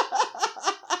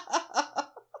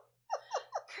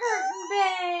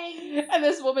bang. And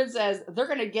this woman says, they're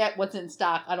going to get what's in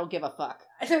stock. I don't give a fuck.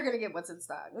 They're going to get what's in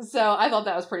stock. So I thought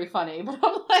that was pretty funny. But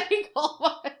I'm like,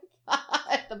 oh my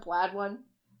God. The plaid one.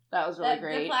 That was really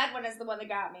great. The plaid one is the one that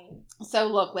got me. So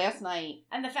look, last night.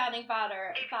 And the founding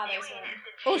father's one.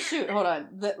 Oh shoot, hold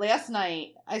on. Last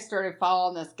night, I started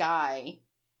following this guy.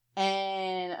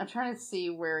 And I'm trying to see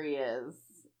where he is.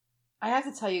 I have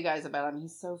to tell you guys about him.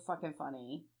 He's so fucking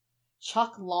funny.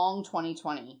 Chuck Long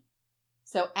 2020.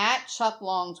 So at Chuck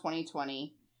Long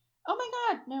 2020. Oh my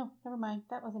God. No, never mind.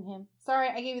 That wasn't him. Sorry,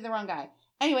 I gave you the wrong guy.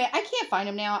 Anyway, I can't find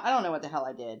him now. I don't know what the hell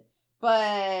I did.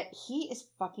 But he is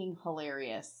fucking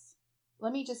hilarious.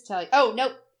 Let me just tell you. Oh,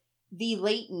 nope. The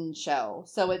Leighton Show.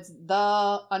 So it's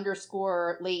the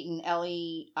 _Leighton,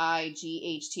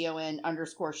 LEIGHTON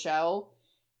 _ show.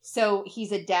 So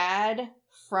he's a dad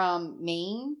from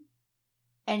Maine,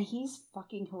 and he's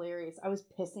fucking hilarious. I was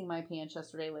pissing my pants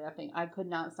yesterday laughing. I could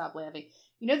not stop laughing.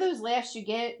 You know those laughs you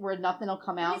get where nothing will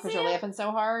come out because you're laughing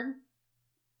so hard?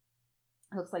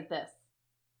 It looks like this.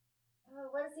 Oh,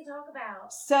 what does he talk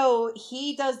about? So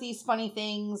he does these funny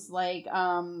things like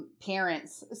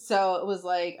parents. So it was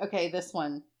like, okay, this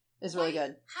one is really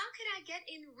good. How could I get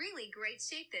in really great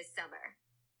shape this summer?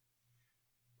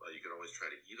 Well, you could always try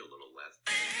to eat a little less.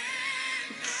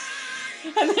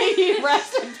 And then he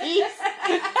rest in peace.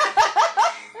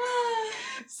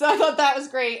 So I thought that was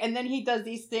great. And then he does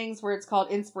these things where it's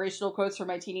called inspirational quotes for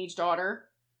my teenage daughter.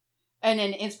 And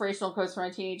then inspirational quotes for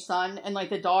my teenage son. And like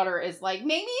the daughter is like,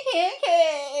 make me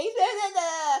pancakes. Da, da,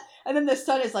 da. And then the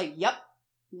son is like, yep,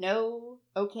 no,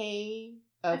 okay,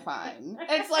 oh fine.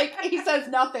 It's like he says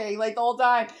nothing like the whole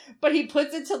time. But he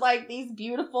puts it to like these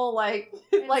beautiful like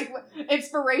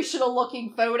inspirational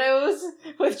looking photos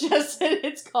with just,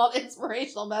 it's called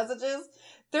inspirational messages.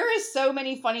 There is so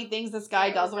many funny things this guy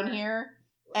does on here.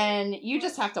 And you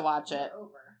just have to watch it.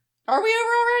 Are we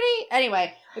over already?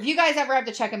 Anyway, if you guys ever have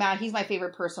to check him out, he's my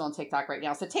favorite person on TikTok right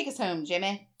now. So take us home,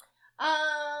 Jimmy.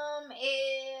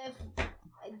 If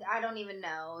I don't even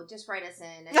know, just write us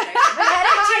in.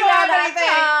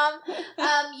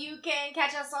 You can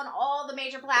catch us on all the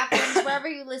major platforms wherever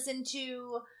you listen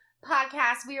to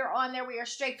podcasts. We are on there. We are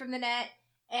straight from the net,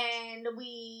 and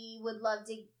we would love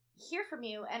to hear from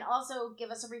you. And also give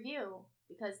us a review,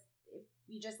 because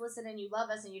you just listen and you love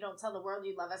us and you don't tell the world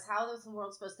you love us, how is the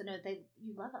world supposed to know that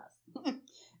you love us?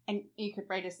 And you could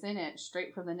write us in at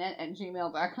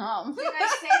straightfromthenet@gmail.com. Did I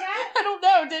say that? I don't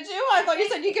know. Did you? I thought you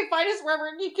said you can find us wherever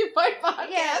you can find podcasts.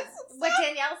 Yes, what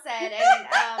Danielle said. And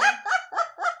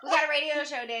we got a radio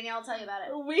show, Danielle. I'll tell you about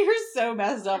it. We are so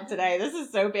messed up today. This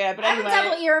is so bad. But anyway. I have a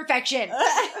double ear infection.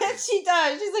 She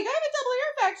does. She's like, I have a double ear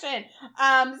infection.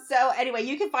 So anyway,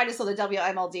 you can find us on the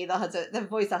WMLD, the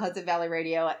voice of Hudson Valley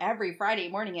Radio, every Friday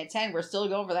morning at 10. We're still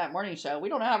going for that morning show. We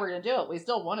don't know how we're going to do it. We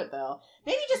still want it, though.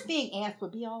 Maybe just being asked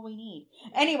would be all we need.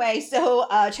 Anyway, so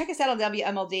check us out on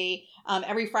WMLD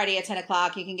every Friday at 10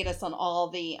 o'clock. You can get us on all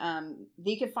the,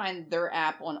 you can find their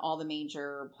app on all the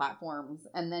major platforms.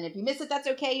 And then if you miss it, that's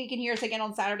okay. You can hear us again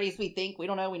on Saturdays, we think. We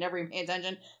don't know. We never even pay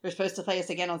attention. They're supposed to play us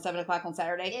again on 7 o'clock on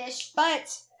Saturday. Ish.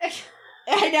 But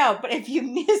I know, but if you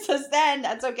miss us then,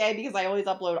 that's okay, because I always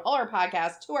upload all our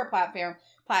podcasts to our platform,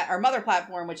 our mother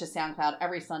platform, which is SoundCloud,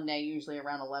 every Sunday, usually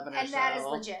around 11 or so. And that is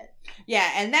legit.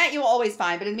 Yeah, and that you will always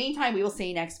find. But in the meantime, we will see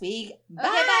you next week. Bye.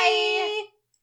 Okay, bye.